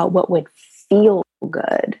curiosity about what would feel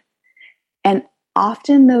good. And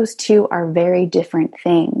often those two are very different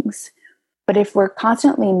things. But if we're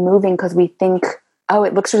constantly moving because we think, oh,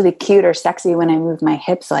 it looks really cute or sexy when I move my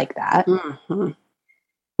hips like that,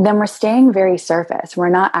 then we're staying very surface. We're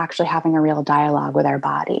not actually having a real dialogue with our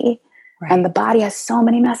body. Right. And the body has so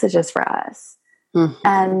many messages for us.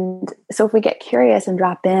 And so if we get curious and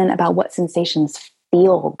drop in about what sensations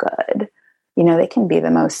feel good, they can be the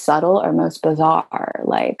most subtle or most bizarre.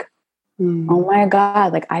 Like, oh my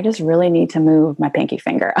God, like I just really need to move my pinky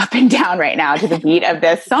finger up and down right now to the beat of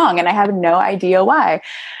this song. And I have no idea why.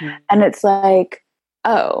 And it's like,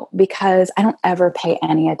 oh, because I don't ever pay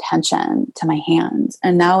any attention to my hands.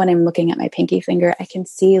 And now when I'm looking at my pinky finger, I can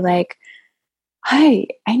see like, hi,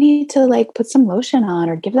 I need to like put some lotion on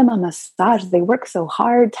or give them a massage. They work so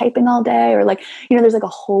hard typing all day, or like, there's like a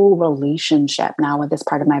whole relationship now with this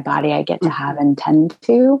part of my body I get to have and tend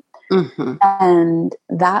to. And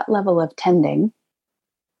that level of tending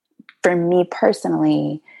for me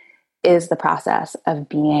personally is the process of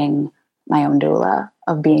being my own doula,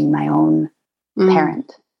 of being my own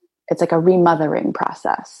parent. It's like a remothering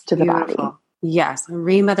process to the body. Yes,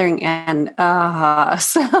 remothering and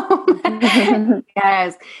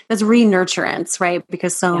yes, that's re-nurturance, right?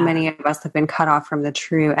 Because so many of us have been cut off from the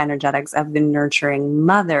true energetics of the nurturing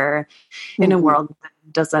mother in a world that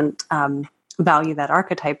doesn't value that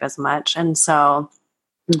archetype as much. And so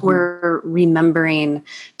we're remembering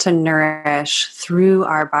to nourish through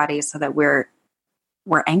our bodies so that we're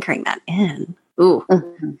anchoring that in. Ooh.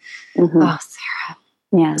 Oh, Sarah.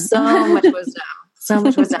 Yeah. So much wisdom. So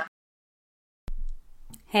much wisdom.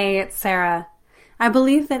 Hey, it's Sarah. I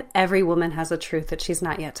believe that every woman has a truth that she's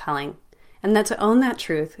not yet telling, and that to own that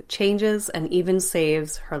truth changes and even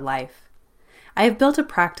saves her life. I have built a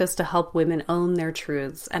practice to help women own their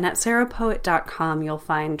truths, and at sarahpoet.com you'll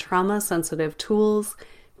find trauma-sensitive tools,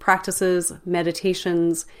 practices,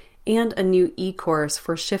 meditations, and a new e-course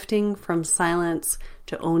for shifting from silence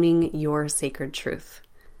to owning your sacred truth.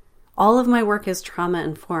 All of my work is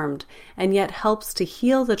trauma-informed and yet helps to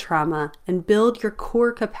heal the trauma and build your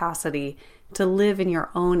core capacity to live in your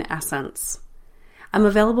own essence. I'm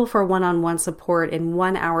available for one-on-one support in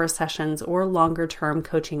 1-hour sessions or longer-term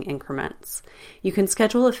coaching increments. You can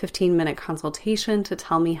schedule a 15-minute consultation to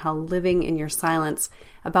tell me how living in your silence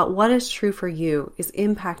about what is true for you is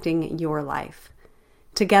impacting your life.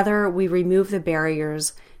 Together, we remove the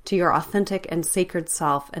barriers to your authentic and sacred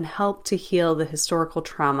self and help to heal the historical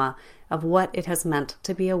trauma of what it has meant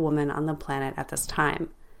to be a woman on the planet at this time.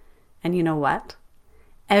 And you know what?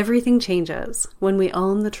 Everything changes when we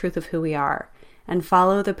own the truth of who we are and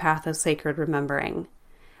follow the path of sacred remembering.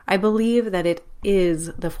 I believe that it is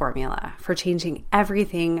the formula for changing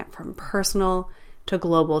everything from personal to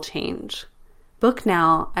global change. Book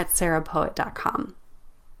now at sarahpoet.com.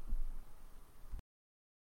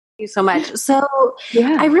 you so much. So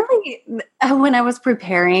I really, when I was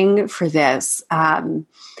preparing for this, Sarah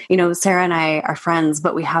and I are friends,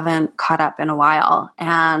 but we haven't caught up in a while.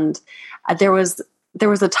 And there was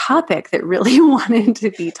a topic that really wanted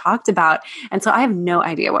to be talked about. And so I have no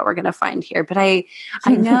idea what we're going to find here, but I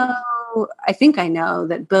think I know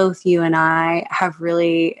that both you and I have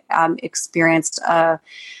really experienced a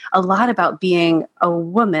lot about being a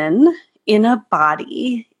woman in a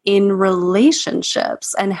body in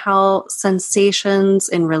relationships, and how sensations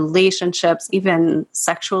in relationships, even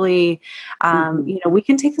sexually, we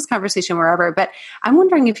can take this conversation wherever, but I'm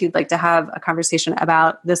wondering if you'd like to have a conversation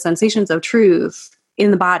about the sensations of truth in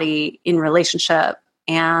the body, in relationship,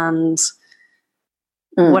 and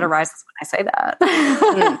what arises when I say that.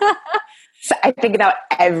 So I think about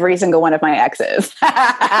every single one of my exes. And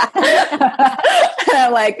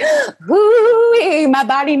I'm like, ooh, my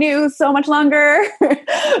body knew so much longer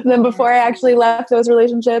than before I actually left those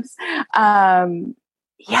relationships. I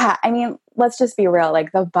mean, let's just be real.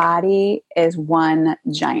 Like, the body is one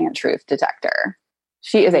giant truth detector.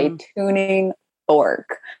 She is a tuning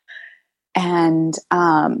fork. And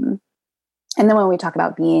then when we talk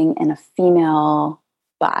about being in a female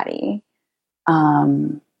body,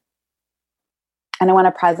 and I want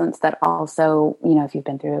a presence that also, if you've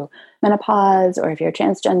been through menopause, or if you're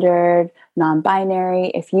transgendered,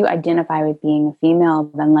 non-binary, if you identify with being a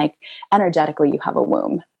female, then like energetically you have a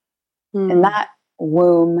womb. And that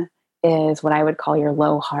womb is what I would call your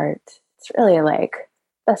low heart. It's really like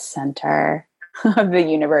the center of the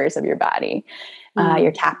universe of your body,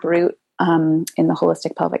 your taproot in the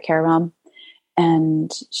holistic pelvic care realm.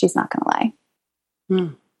 And she's not going to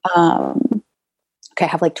lie. Okay, I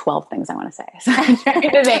have like 12 things I want to say. So I'm trying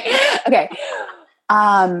to think. Okay.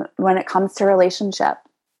 When it comes to relationship,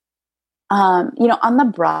 on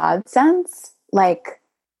the broad sense, like,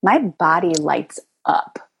 my body lights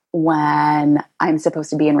up when I'm supposed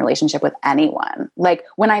to be in relationship with anyone. Like,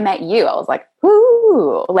 when I met you, I was like,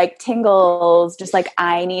 ooh, like tingles, just like,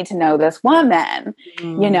 I need to know this woman,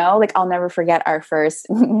 like, I'll never forget our first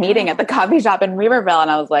meeting at the coffee shop in Weaverville.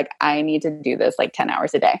 And I was like, I need to do this like 10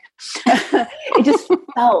 hours a day. It just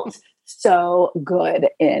felt so good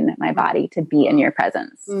in my body to be in your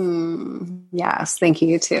presence. Yes. Thank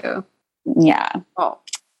you too. Yeah.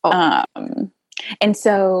 And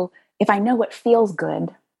so if I know what feels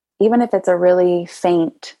good, even if it's a really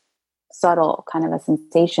faint, subtle kind of a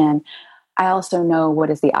sensation, I also know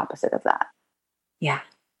what is the opposite of that. Yeah.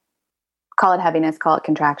 Call it heaviness, call it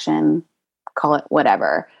contraction, call it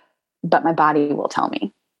whatever, but my body will tell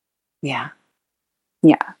me. Yeah.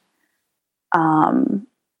 Yeah. I'm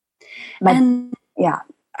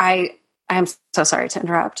so sorry to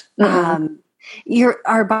interrupt.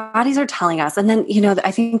 Our bodies are telling us, and then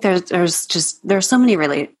I think there's so many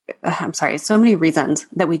so many reasons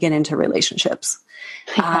that we get into relationships.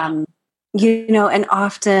 And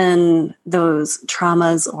often those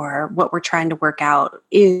traumas or what we're trying to work out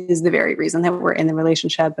is the very reason that we're in the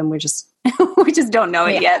relationship, and we just don't know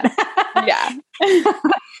it yet.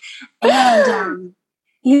 And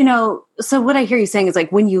so what I hear you saying is,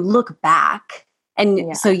 like, when you look back,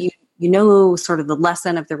 and so you sort of the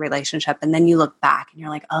lesson of the relationship, and then you look back and you're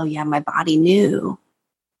like, oh yeah, my body knew.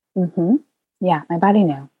 Yeah, my body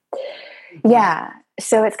knew. Yeah.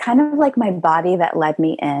 So it's kind of like my body that led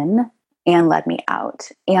me in and led me out.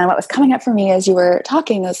 And what was coming up for me as you were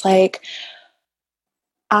talking was like,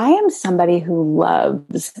 I am somebody who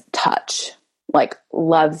loves touch, like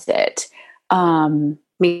loves it.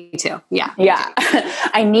 Me too. Yeah. Yeah.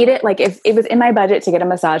 I need it. Like, if it was in my budget to get a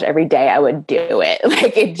massage every day, I would do it.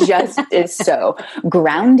 Like, it just is so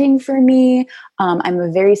grounding for me. I'm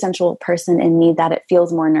a very sensual person and need that. It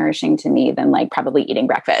feels more nourishing to me than like probably eating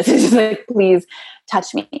breakfast. It's just like, please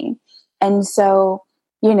touch me. And so,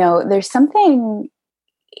 there's something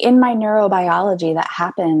in my neurobiology that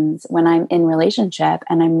happens when I'm in relationship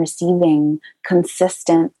and I'm receiving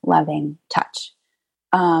consistent, loving touch.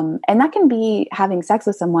 And that can be having sex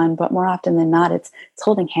with someone, but more often than not, it's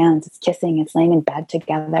holding hands, it's kissing, it's laying in bed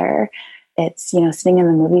together. It's, sitting in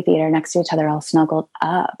the movie theater next to each other, all snuggled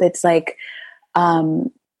up. It's like,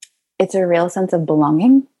 it's a real sense of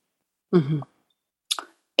belonging.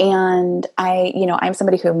 And I'm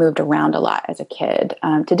somebody who moved around a lot as a kid,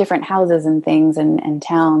 to different houses and things and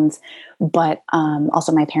towns. But,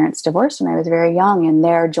 also my parents divorced when I was very young, and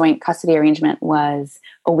their joint custody arrangement was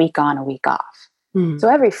a week on, a week off. So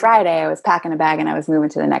every Friday I was packing a bag and I was moving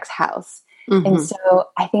to the next house. And so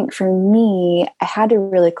I think for me, I had to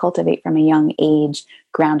really cultivate from a young age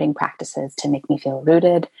grounding practices to make me feel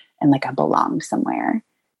rooted and like I belonged somewhere.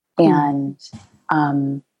 And,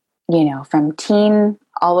 from teen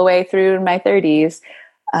all the way through my 30s,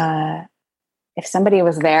 if somebody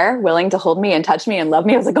was there willing to hold me and touch me and love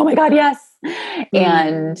me, I was like, oh my God, yes.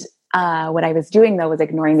 And what I was doing though was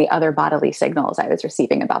ignoring the other bodily signals I was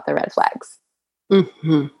receiving about the red flags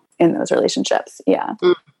in those relationships. Yeah.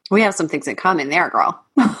 We have some things in common there, girl.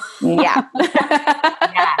 Yeah.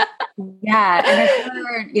 Yeah. Yeah.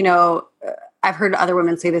 And I've heard other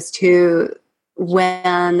women say this too,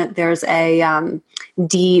 when there's a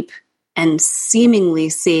deep and seemingly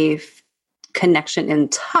safe connection in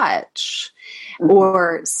touch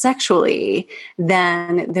or sexually,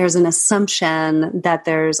 then there's an assumption that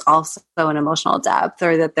there's also an emotional depth,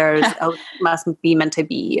 or that there's must be meant to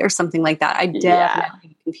be, or something like that. I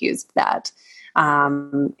definitely confused that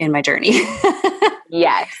in my journey.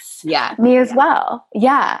 Yes. Yeah. Me as well.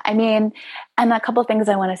 Yeah. I mean, and a couple of things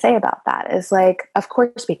I want to say about that is like, of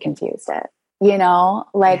course we confused it.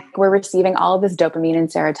 We're receiving all of this dopamine and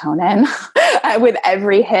serotonin with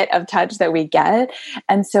every hit of touch that we get.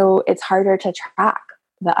 And so it's harder to track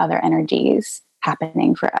the other energies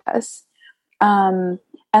happening for us.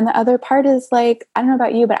 And the other part is like, I don't know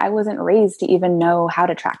about you, but I wasn't raised to even know how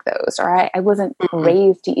to track those, or I wasn't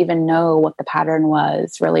raised to even know what the pattern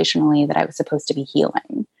was relationally that I was supposed to be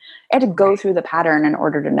healing. I had to go through the pattern in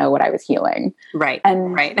order to know what I was healing. Right.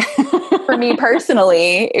 And right. For me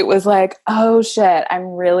personally, it was like, oh shit,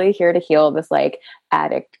 I'm really here to heal this like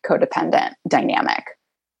addict codependent dynamic.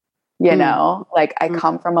 I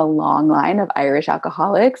come from a long line of Irish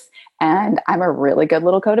alcoholics, and I'm a really good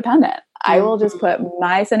little codependent. I will just put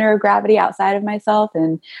my center of gravity outside of myself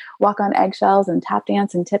and walk on eggshells and tap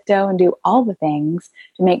dance and tiptoe and do all the things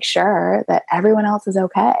to make sure that everyone else is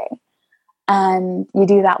okay. And you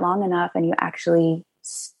do that long enough and you actually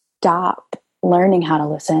stop learning how to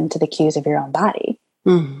listen to the cues of your own body.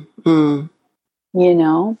 But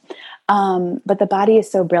the body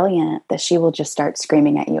is so brilliant that she will just start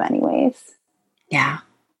screaming at you anyways. Yeah.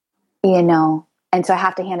 And so I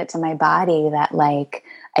have to hand it to my body that like,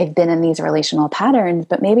 I've been in these relational patterns,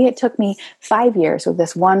 but maybe it took me 5 years with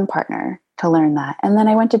this one partner to learn that. And then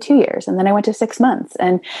I went to 2 years, and then I went to 6 months.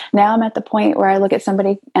 And now I'm at the point where I look at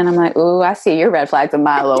somebody and I'm like, ooh, I see your red flags a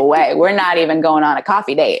mile away. We're not even going on a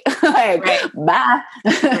coffee date. Like, bye.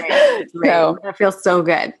 Right. So that feels so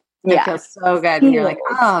good. It feels so good. And you're like,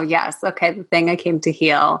 oh yes. Okay. The thing I came to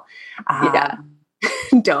heal.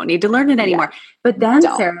 Don't need to learn it anymore. But then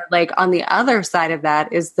Sarah, like on the other side of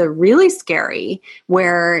that is the really scary,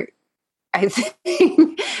 where I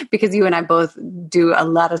think, because you and I both do a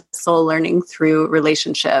lot of soul learning through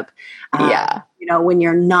relationship. When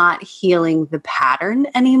you're not healing the pattern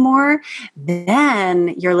anymore, then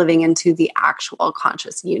you're living into the actual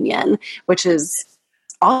conscious union, which is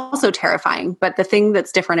also terrifying. But the thing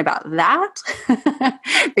that's different about that,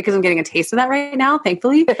 because I'm getting a taste of that right now,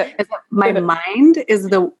 thankfully, is that my mind is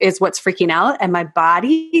what's freaking out, and my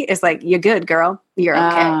body is like, you're good, girl. You're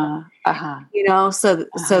okay. So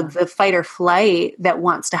the fight or flight that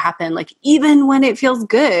wants to happen, like even when it feels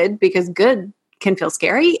good, because good can feel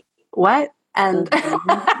scary. What? And yet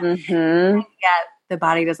the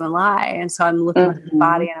body doesn't lie. And so I'm looking at the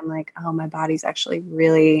body and I'm like, oh, my body's actually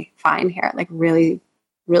really fine here. Like really,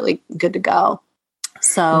 really good to go.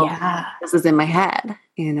 So this is in my head,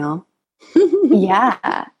 Yeah.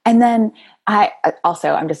 And then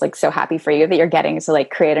I'm just like so happy for you that you're getting to like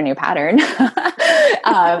create a new pattern.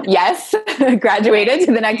 Yes. Graduated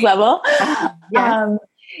to the next level.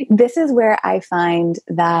 This is where I find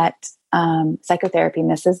that psychotherapy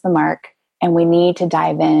misses the mark, and we need to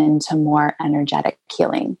dive into more energetic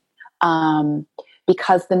healing.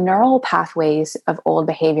 Because the neural pathways of old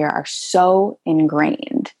behavior are so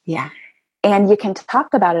ingrained. Yeah. And you can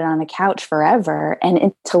talk about it on the couch forever and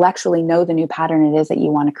intellectually know the new pattern it is that you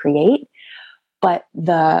want to create. But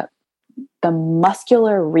the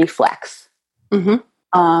muscular reflex on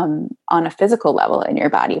a physical level in your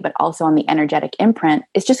body, but also on the energetic imprint,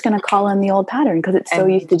 is just going to call in the old pattern because it's so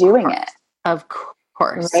used to doing it. Of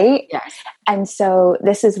course. Right? Yes. And so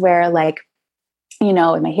this is where like,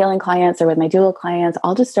 with my healing clients or with my doula clients,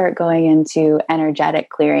 I'll just start going into energetic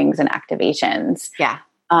clearings and activations. Yeah.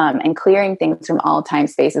 And clearing things from all time,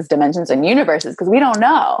 spaces, dimensions, and universes, because we don't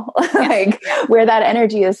know where that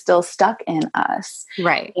energy is still stuck in us.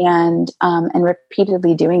 Right. And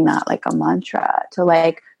repeatedly doing that like a mantra to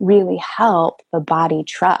like really help the body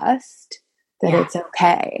trust that it's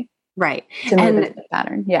okay. Right. To move into the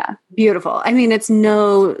pattern. Yeah. Beautiful. I mean, it's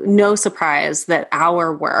no surprise that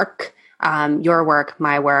our work, your work,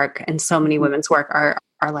 my work, and so many women's work are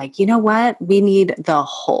like, you know what? We need the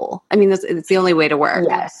whole. I mean, it's the only way to work.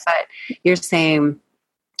 Yes. But you're saying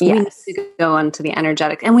we need to go into the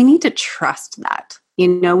energetic, and we need to trust that. We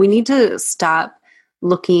need to stop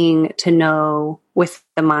looking to know with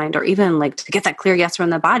the mind, or even like to get that clear yes from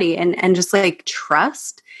the body, and just like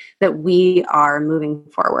trust that we are moving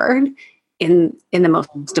forward in the most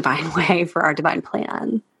divine way for our divine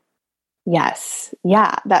plan. Yes.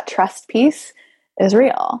 Yeah. That trust piece is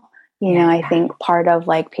real. You know, I think part of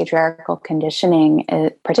like patriarchal conditioning,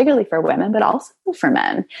 particularly for women, but also for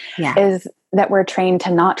men, is that we're trained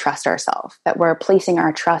to not trust ourselves, that we're placing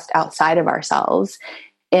our trust outside of ourselves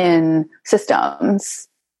in systems,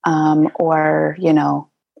 or, you know,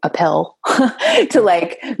 a pill to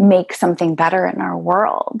like make something better in our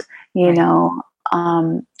world, you know?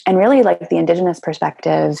 And really like the indigenous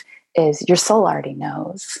perspective is your soul already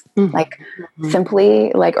knows, like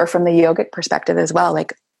simply like, or from the yogic perspective as well,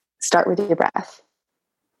 like start with your breath,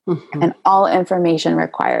 and all information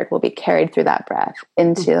required will be carried through that breath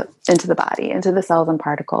into the body, into the cells and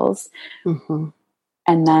particles. And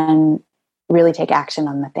then really take action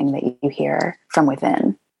on the thing that you hear from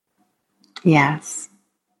within. Yes.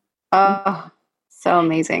 Oh, so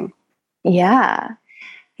amazing. Yeah.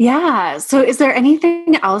 Yeah. So is there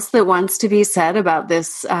anything else that wants to be said about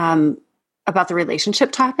this, about the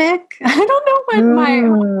relationship topic? I don't know what my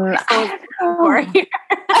soul is for here.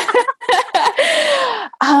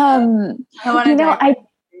 You know,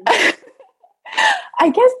 I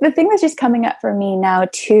guess the thing that's just coming up for me now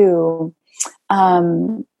too,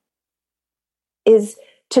 is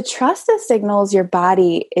to trust the signals your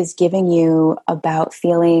body is giving you about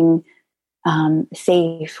feeling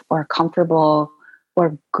safe or comfortable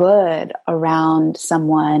or good around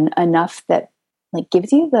someone enough that like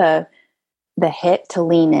gives you the hit to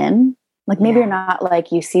lean in. Like maybe you're not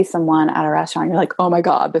like, you see someone at a restaurant, you're like, oh my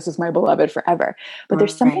God, this is my beloved forever. But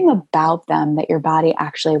there's something about them that your body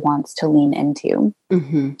actually wants to lean into.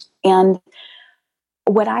 And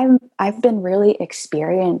what I've been really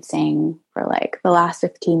experiencing for like the last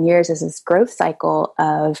 15 years is this growth cycle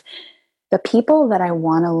of the people that I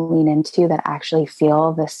want to lean into that actually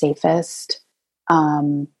feel the safest,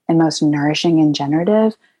 and most nourishing and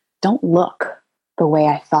generative don't look the way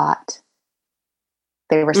I thought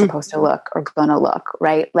they were supposed to look or gonna look,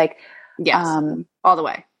 right? Like, all the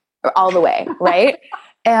way, right?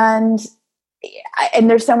 And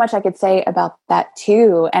there's so much I could say about that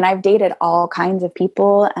too. And I've dated all kinds of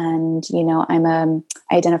people, and you know, I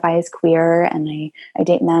identify as queer, and I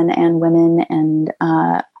date men and women, and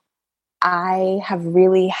I have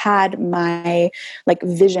really had my like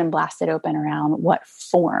vision blasted open around what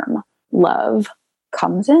form love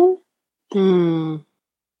comes in.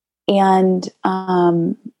 And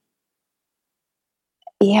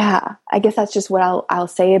yeah, I guess that's just what I'll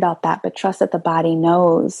say about that. But trust that the body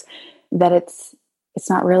knows that it's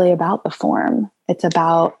not really about the form. It's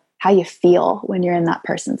about how you feel when you're in that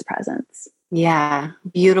person's presence. Yeah,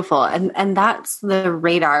 beautiful. And that's the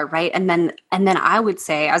radar, right? And then I would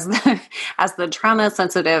say as the trauma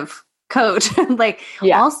sensitive coach, like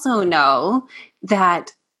also know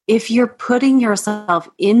that if you're putting yourself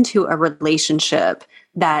into a relationship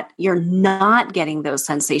that you're not getting those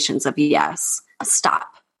sensations of yes,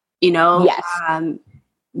 stop. You know,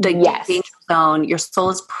 the danger zone, your soul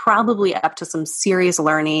is probably up to some serious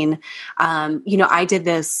learning. You know, I did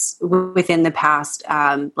this within the past,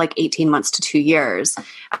 like 18 months to 2 years.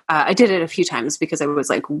 I did it a few times because I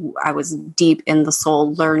was deep in the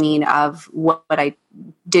soul learning of what I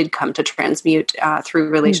did come to transmute through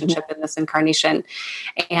relationship in this incarnation.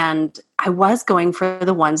 And I was going for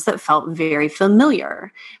the ones that felt very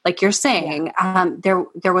familiar. Like you're saying,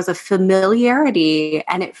 there was a familiarity,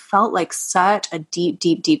 and it felt like such a deep,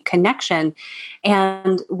 deep, deep connection.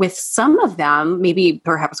 And with some of them, maybe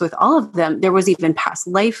perhaps with all of them, there was even past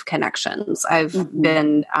life connections. I've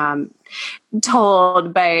been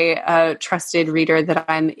told by a trusted reader that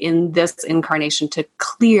I'm in this incarnation to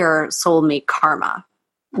clear soulmate karma.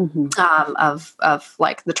 Of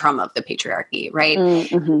like the trauma of the patriarchy, right?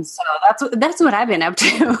 So that's what I've been up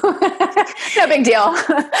to. No big deal.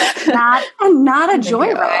 not a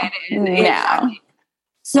joyride. Yeah.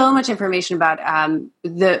 So much information about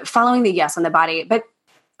the following the yes on the body, but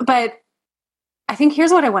I think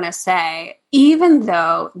here's what I want to say. Even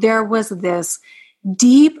though there was this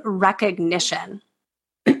deep recognition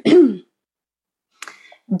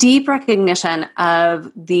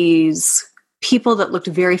of these people that looked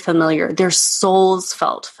very familiar. Their souls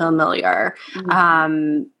felt familiar.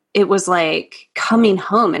 It was like coming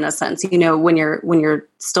home in a sense, you know, when you're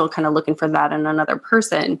still kind of looking for that in another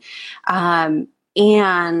person. And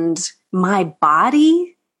my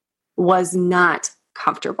body was not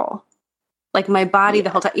comfortable. Like my body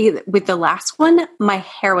the whole time. With the last one, my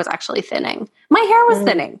hair was actually thinning. My hair was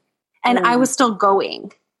thinning, and I was still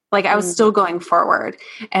going. Like I was still going forward,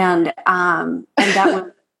 and that was.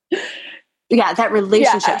 yeah, that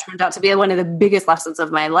relationship turned out to be one of the biggest lessons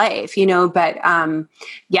of my life, but,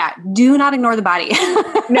 yeah, do not ignore the body.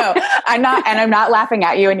 No, I'm not. And I'm not laughing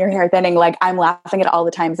at you and your hair thinning. Like, I'm laughing at all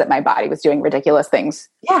the times that my body was doing ridiculous things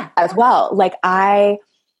as well. Like I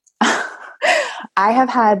have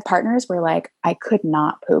had partners where like, I could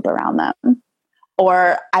not poop around them,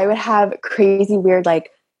 or I would have crazy weird,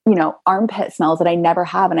 like, armpit smells that I never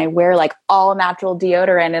have. And I wear like all natural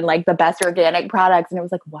deodorant and like the best organic products. And it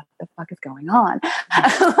was like, what the fuck is going on?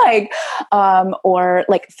 Like, or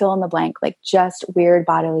like fill in the blank, like just weird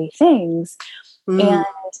bodily things. And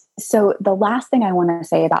so the last thing I want to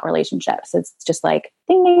say about relationships is just like,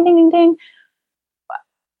 ding, ding, ding, ding, ding.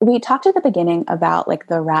 We talked at the beginning about like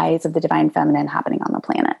the rise of the divine feminine happening on the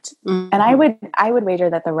planet. And I would wager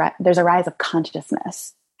that there's a rise of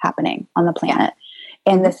consciousness happening on the planet.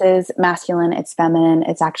 And this is masculine, it's feminine,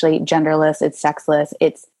 it's actually genderless, it's sexless,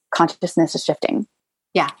 it's consciousness is shifting.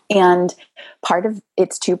 Yeah. And part of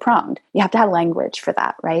it's two-pronged. You have to have language for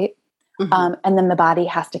that, right? And then the body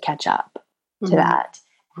has to catch up to that.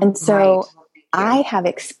 And so I have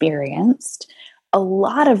experienced a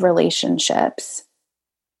lot of relationships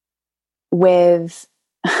with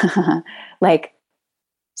like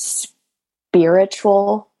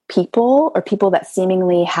spiritual people, or people that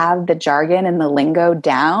seemingly have the jargon and the lingo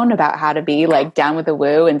down about how to be like down with the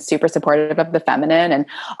woo and super supportive of the feminine and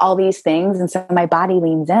all these things. And so my body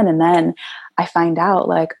leans in, and then I find out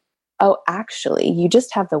like, oh, actually you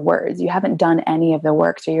just have the words. You haven't done any of the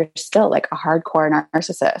work. So you're still like a hardcore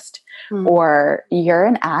narcissist, or you're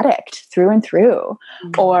an addict through and through,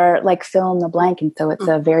 or like fill in the blank. And so it's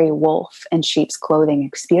a very wolf in sheep's clothing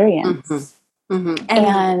experience.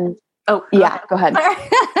 And oh yeah, go ahead.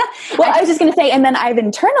 Well, I was just going to say, and then I've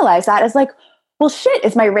internalized that as like, well, shit,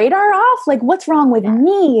 is my radar off? Like, what's wrong with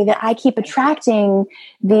me that I keep attracting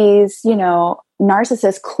these,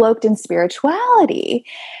 narcissists cloaked in spirituality?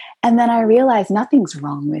 And then I realized nothing's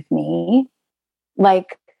wrong with me.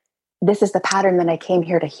 Like, this is the pattern that I came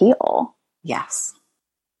here to heal. Yes.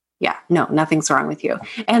 Yeah. No, nothing's wrong with you.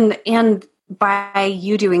 And by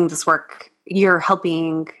you doing this work, you're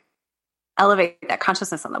helping elevate that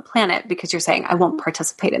consciousness on the planet, because you're saying, I won't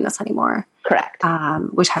participate in this anymore. Correct.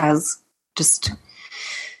 Which has just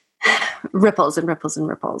ripples and ripples and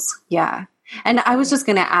ripples. Yeah. And I was just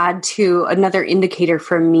going to add to another indicator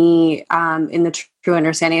for me in the true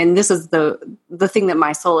understanding. And this is the thing that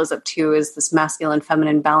my soul is up to, is this masculine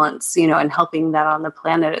feminine balance, and helping that on the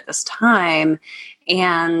planet at this time.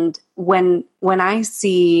 And when I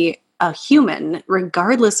see a human,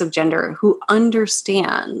 regardless of gender, who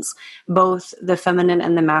understands both the feminine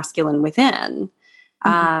and the masculine within,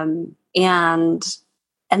 and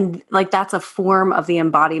like that's a form of the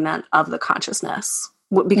embodiment of the consciousness.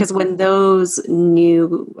 Because when those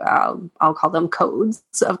new, I'll call them codes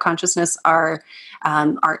of consciousness are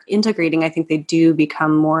integrating, I think they do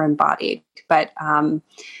become more embodied. But so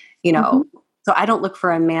I don't look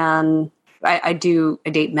for a man. I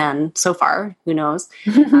date men so far. Who knows?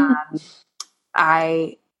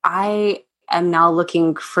 I am now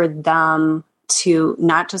looking for them to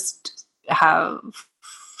not just have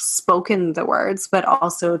spoken the words, but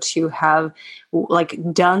also to have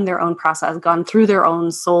like done their own process, gone through their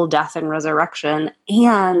own soul death and resurrection,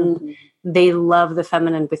 and they love the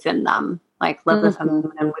feminine within them, like love the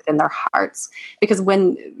feminine within their hearts. Because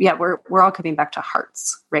we're all coming back to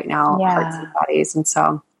hearts right now, hearts and bodies, and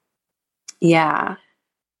so. Yeah.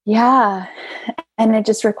 Yeah. And it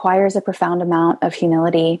just requires a profound amount of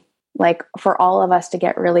humility, like for all of us to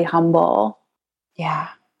get really humble. Yeah.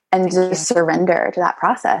 And just surrender to that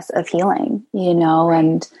process of healing,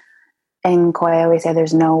 and Koi always say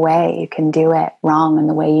there's no way you can do it wrong. And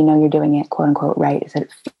the way you're doing it, quote unquote, right, is that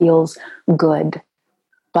it feels good.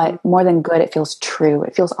 But more than good, it feels true.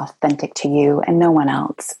 It feels authentic to you and no one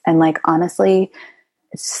else. And like, honestly,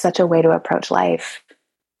 it's such a way to approach life.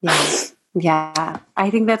 Yeah. Yeah. I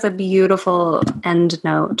think that's a beautiful end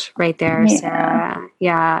note right there, Sarah.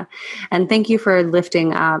 Yeah. And thank you for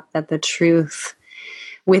lifting up that the truth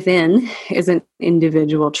within is an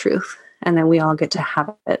individual truth. And then we all get to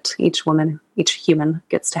have it. Each woman, each human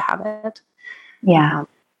gets to have it. Yeah.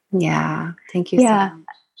 Yeah. Thank you so much.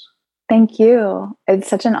 Thank you. It's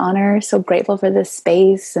such an honor. So grateful for this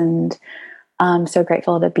space, and so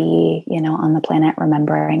grateful to be, on the planet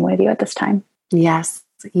remembering with you at this time. Yes.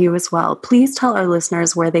 You as well. Please tell our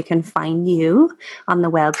listeners where they can find you on the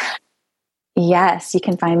web. Yes, you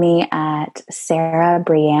can find me at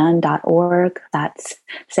sarahbryanne.org. That's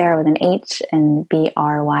Sarah with an H and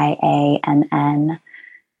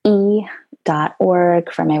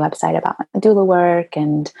BRYANNE.org for my website about my doula work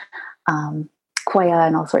and Koya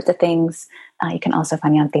and all sorts of things. You can also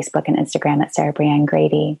find me on Facebook and Instagram at Sarah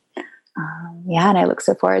Grady. And I look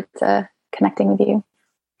so forward to connecting with you.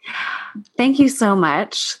 Thank you so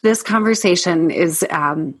much. This conversation is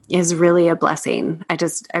really a blessing. I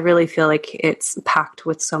really feel like it's packed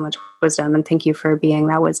with so much wisdom, and thank you for being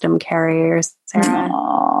that wisdom carrier, Sarah.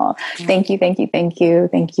 Aww. Thank you.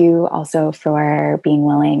 Thank you also for being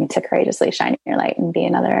willing to courageously shine your light and be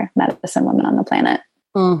another medicine woman on the planet.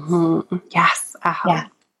 Mm-hmm. Yes. Yeah.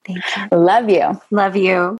 Thank you. Love you. Love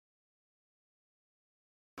you.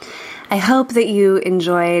 I hope that you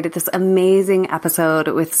enjoyed this amazing episode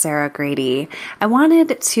with Sarah Grady. I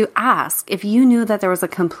wanted to ask if you knew that there was a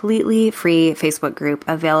completely free Facebook group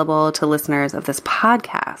available to listeners of this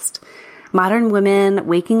podcast. Modern women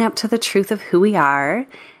waking up to the truth of who we are,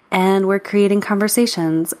 and we're creating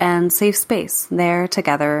conversations and safe space there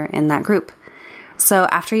together in that group. So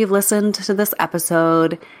after you've listened to this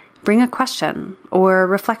episode, bring a question or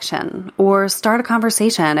reflection or start a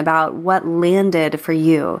conversation about what landed for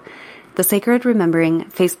you. The Sacred Remembering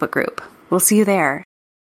Facebook group. We'll see you there.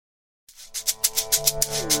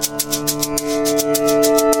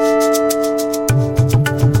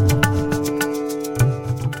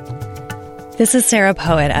 This is Sarah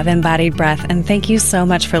Poet of Embodied Breath, and thank you so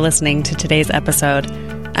much for listening to today's episode.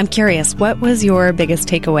 I'm curious, what was your biggest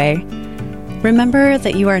takeaway? Remember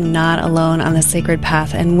that you are not alone on the sacred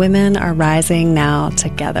path, and women are rising now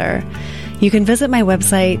together. You can visit my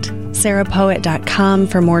website, sarahpoet.com,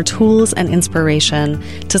 for more tools and inspiration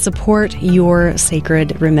to support your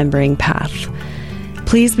sacred remembering path.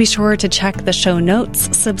 Please be sure to check the show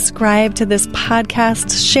notes, subscribe to this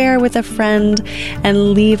podcast, share with a friend,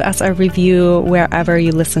 and leave us a review wherever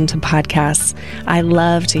you listen to podcasts. I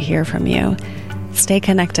love to hear from you. Stay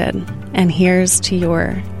connected, and here's to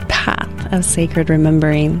your path of sacred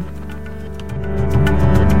remembering.